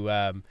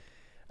to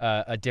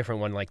a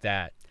different one like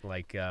that,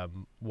 like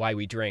Why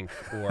We Drink,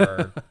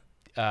 or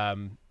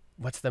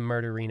what's the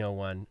Murderino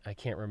one? I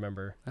can't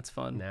remember. That's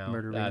fun. Now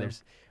Murderino.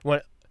 There's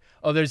one.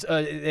 Oh, there's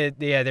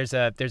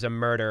a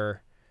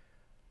murder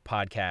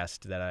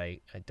podcast that I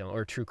don't,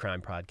 or true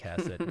crime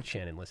podcast that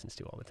Shannon listens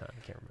to all the time.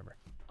 I can't remember.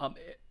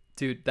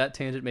 Dude, that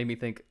tangent made me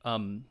think.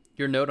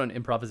 Your note on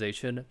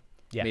improvisation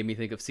Yeah. made me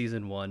think of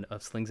season 1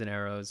 of Slings and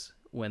Arrows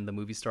when the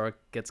movie star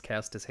gets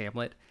cast as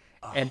Hamlet,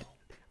 and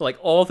like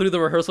all through the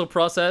rehearsal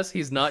process,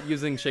 he's not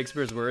using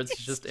Shakespeare's words;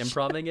 he's just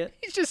improvising it.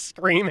 He's just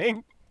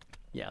screaming.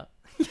 Yeah,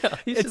 yeah,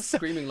 he's It's just so-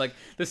 screaming. Like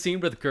the scene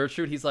with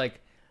Gertrude, he's like,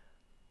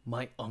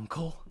 "My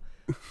uncle,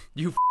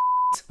 you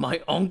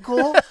my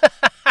uncle,"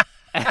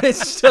 and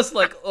it's just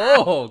like,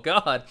 oh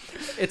god,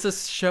 it's a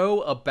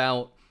show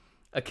about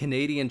a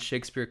Canadian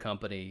Shakespeare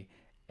company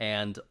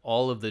and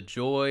all of the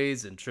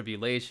joys and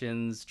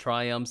tribulations,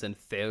 triumphs and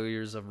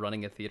failures of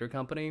running a theater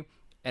company,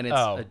 and it's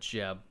Oh. a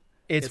gem.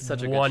 It's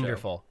such a good show.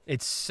 wonderful.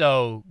 It's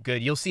so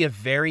good. You'll see a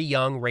very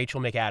young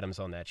Rachel McAdams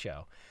on that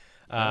show,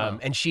 Wow.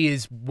 and she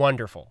is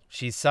wonderful.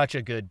 She's such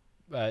a good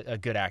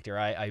actor.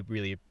 I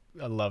really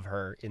love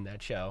her in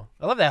that show.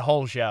 I love that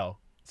whole show.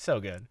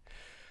 So good.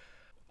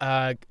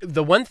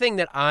 The one thing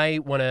that I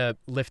want to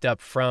lift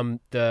up from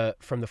the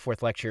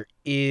fourth lecture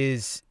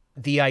is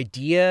the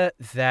idea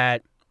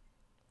that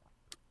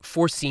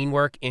for scene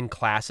work in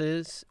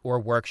classes or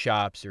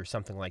workshops or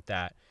something like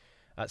that,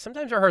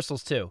 sometimes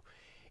rehearsals too,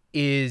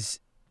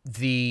 is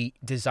the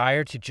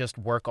desire to just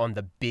work on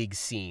the big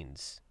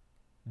scenes.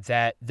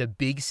 That the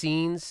big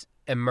scenes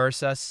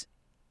immerse us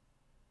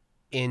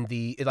in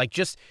the, like,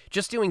 just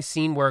doing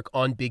scene work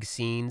on big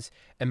scenes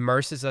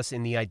immerses us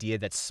in the idea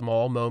that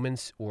small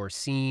moments or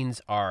scenes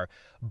are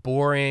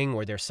boring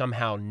or they're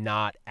somehow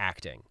not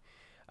acting.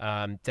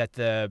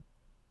 That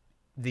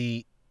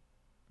the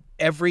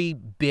every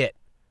bit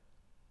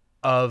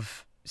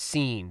of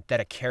scene that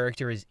a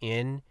character is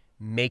in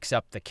makes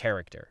up the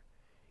character.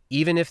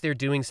 Even if they're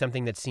doing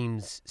something that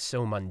seems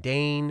so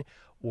mundane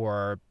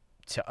or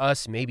to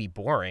us maybe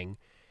boring,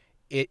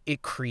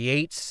 it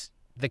creates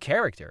the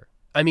character.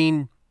 I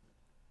mean,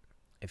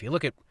 if you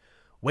look at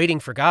Waiting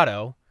for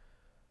Godot,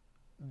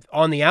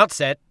 on the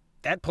outset,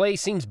 that play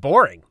seems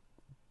boring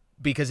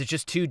because it's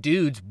just two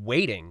dudes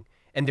waiting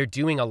and they're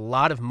doing a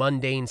lot of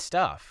mundane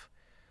stuff.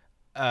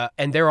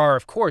 And there are,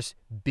 of course,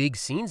 big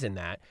scenes in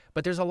that,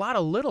 but there's a lot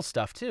of little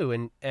stuff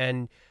too.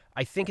 And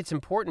I think it's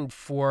important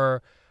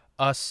for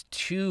us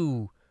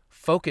to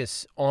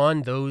focus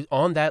on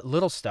that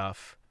little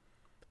stuff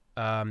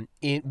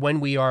when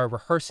we are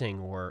rehearsing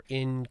or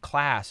in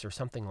class or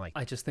something like that.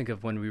 I just think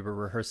of when we were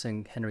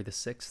rehearsing Henry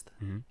VI,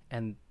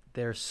 and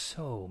there's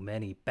so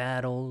many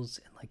battles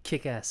and like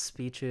kick-ass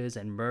speeches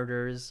and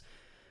murders.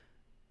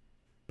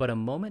 But a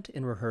moment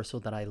in rehearsal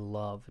that I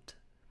loved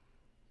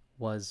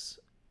was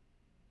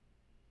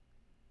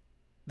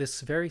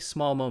this very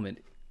small moment.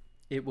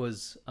 It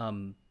was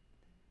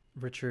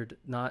Richard,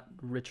 not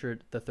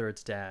Richard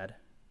III's dad.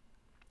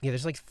 Yeah,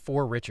 there's like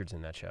 4 Richards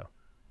in that show.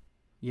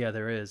 Yeah,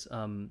 there is.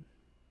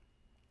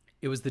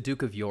 It was the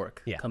Duke of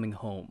York Yeah. coming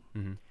home,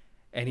 Mm-hmm.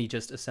 and he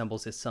just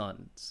assembles his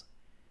sons.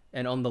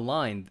 And on the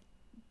line,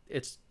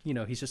 it's,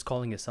 he's just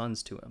calling his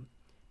sons to him.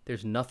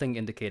 There's nothing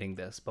indicating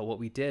this, but what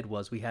we did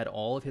was we had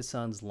all of his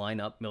sons line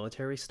up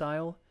military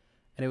style,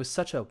 and it was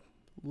such a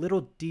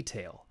little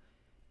detail.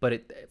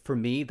 But for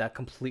me, that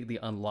completely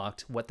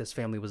unlocked what this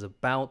family was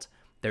about,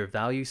 their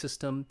value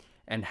system,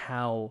 and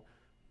how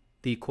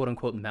the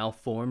quote-unquote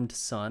malformed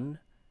son,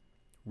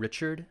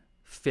 Richard,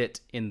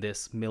 fit in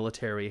this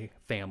military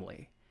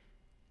family,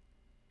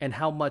 and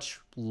how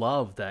much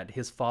love that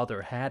his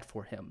father had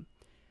for him.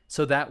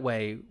 So that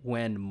way,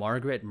 when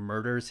Margaret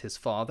murders his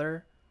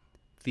father,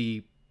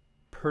 the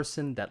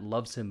person that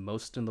loves him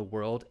most in the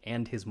world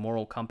and his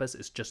moral compass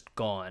is just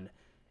gone,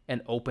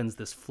 and opens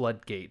this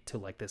floodgate to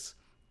like this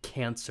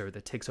cancer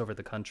that takes over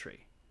the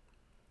country.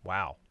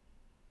 Wow.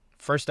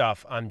 First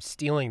off, I'm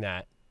stealing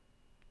that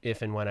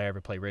if and when I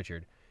ever play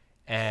Richard.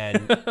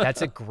 And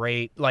it's a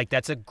great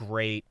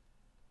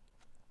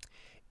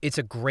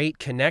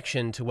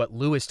connection to what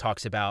Lewis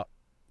talks about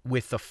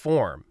with the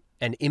form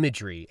and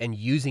imagery and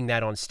using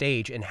that on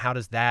stage, and how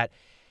does that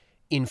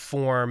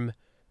inform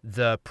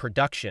the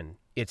production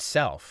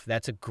itself.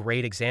 That's a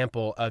great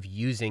example of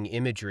using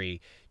imagery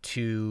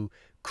to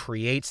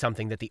create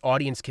something that the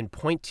audience can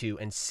point to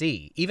and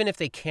see. Even if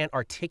they can't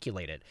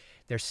articulate it,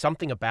 there's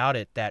something about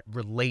it that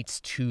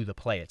relates to the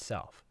play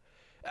itself.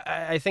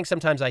 I think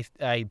sometimes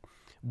I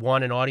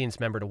want an audience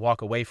member to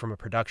walk away from a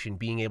production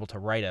being able to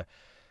write a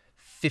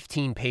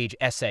 15-page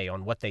essay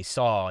on what they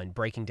saw and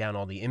breaking down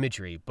all the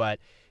imagery, but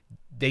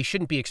they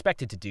shouldn't be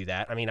expected to do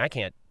that. I mean, I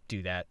can't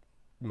do that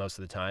most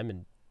of the time,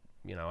 and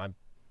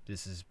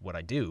this is what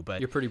I do. But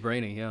You're pretty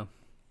brainy, yeah.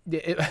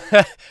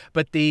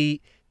 but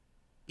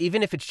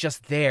even if it's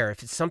just there,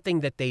 if it's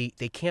something that they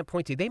can't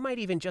point to, they might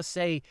even just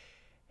say,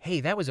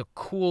 "Hey, that was a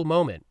cool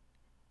moment."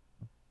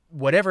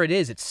 Whatever it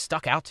is, it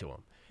stuck out to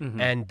them,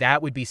 and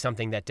that would be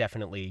something that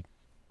definitely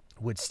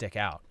would stick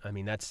out. I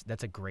mean, that's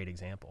a great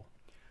example.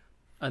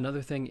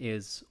 Another thing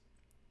is,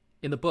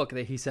 in the book,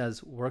 that he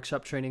says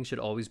workshop training should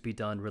always be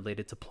done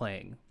related to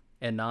playing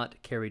and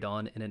not carried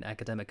on in an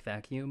academic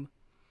vacuum.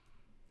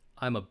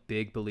 I'm a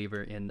big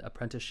believer in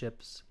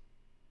apprenticeships,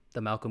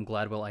 the Malcolm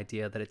Gladwell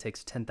idea that it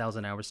takes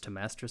 10,000 hours to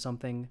master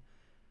something.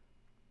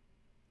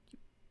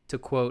 To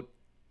quote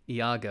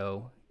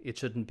Iago It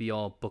shouldn't be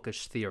all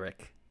bookish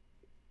theoric.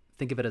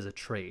 Think of it as a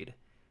trade.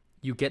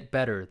 You get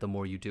better the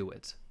more you do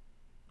it.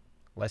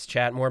 Less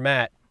chat, more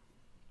Matt.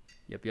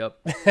 Yep.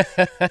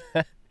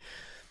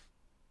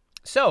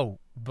 So,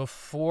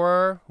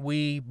 before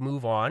we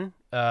move on,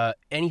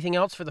 anything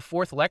else for the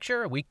fourth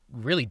lecture? We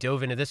really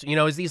dove into this.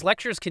 As these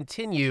lectures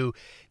continue,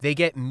 they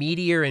get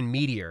meatier and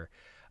meatier.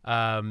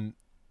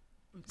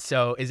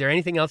 So, is there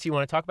anything else you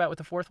want to talk about with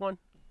the fourth one?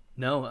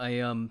 No,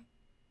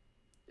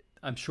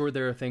 I'm sure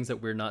there are things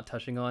that we're not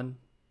touching on,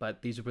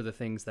 but these were the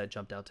things that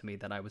jumped out to me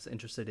that I was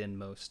interested in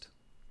most.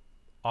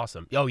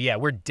 Awesome. Oh, yeah,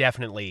 we're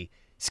definitely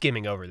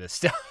skimming over this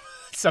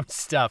stuff, some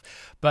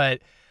stuff.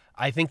 But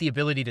I think the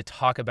ability to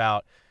talk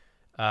about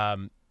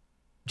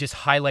just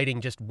highlighting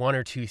just one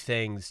or two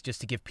things just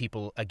to give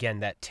people, again,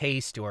 that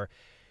taste or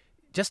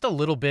just a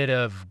little bit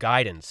of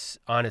guidance,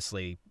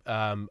 honestly.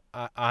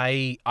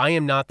 I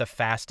am not the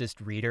fastest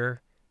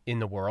reader in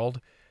the world.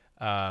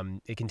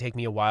 It can take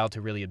me a while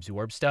to really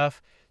absorb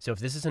stuff. So if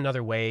this is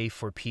another way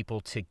for people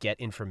to get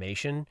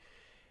information,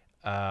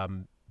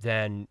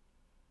 then,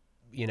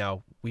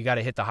 we got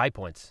to hit the high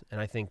points. And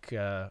I think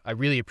I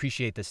really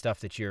appreciate the stuff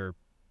that you're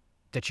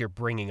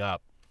bringing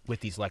up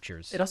with these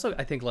lectures. It also,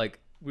 I think,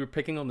 we're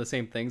picking on the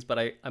same things,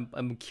 but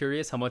I'm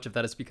curious how much of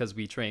that is because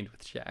we trained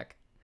with Jack.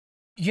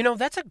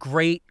 That's a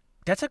great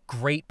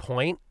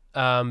point,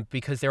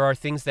 because there are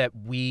things that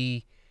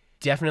we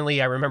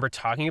definitely, I remember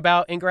talking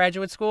about in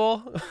graduate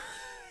school,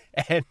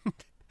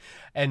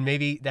 and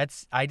maybe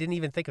I didn't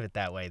even think of it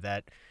that way,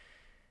 that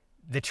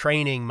the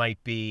training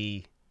might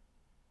be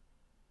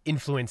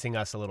influencing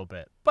us a little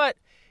bit. But,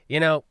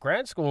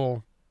 grad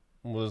school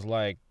was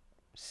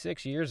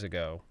 6 years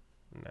ago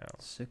now.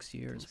 6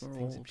 years, we're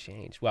Things old. have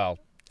changed. Well,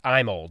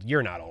 I'm old.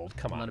 You're not old.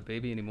 Come I'm on. not a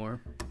baby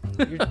anymore.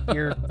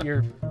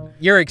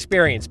 You're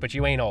experienced, but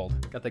you ain't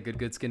old. Got that good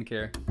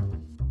skincare.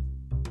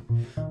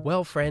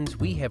 Well, friends,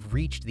 we have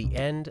reached the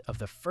end of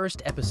the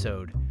first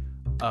episode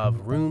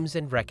of Rooms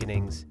and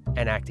Reckonings,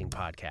 an acting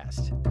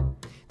podcast.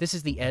 This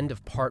is the end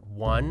of part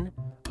 1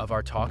 of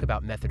our talk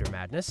about Method or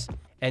Madness,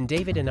 and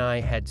David and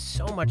I had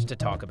so much to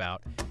talk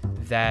about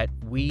that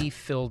we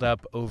filled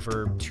up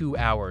over 2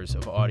 hours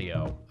of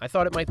audio. I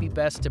thought it might be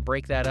best to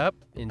break that up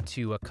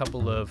into a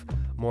couple of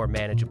more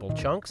manageable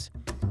chunks.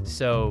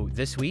 So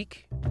this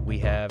week, we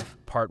have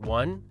part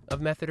 1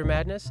 of Method or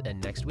Madness,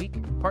 and next week,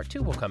 part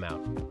 2 will come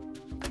out.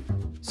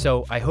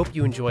 So I hope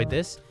you enjoyed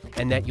this,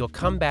 and that you'll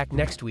come back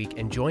next week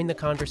and join the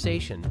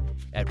conversation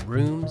at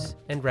Rooms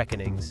and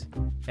Reckonings,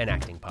 an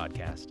acting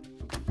podcast.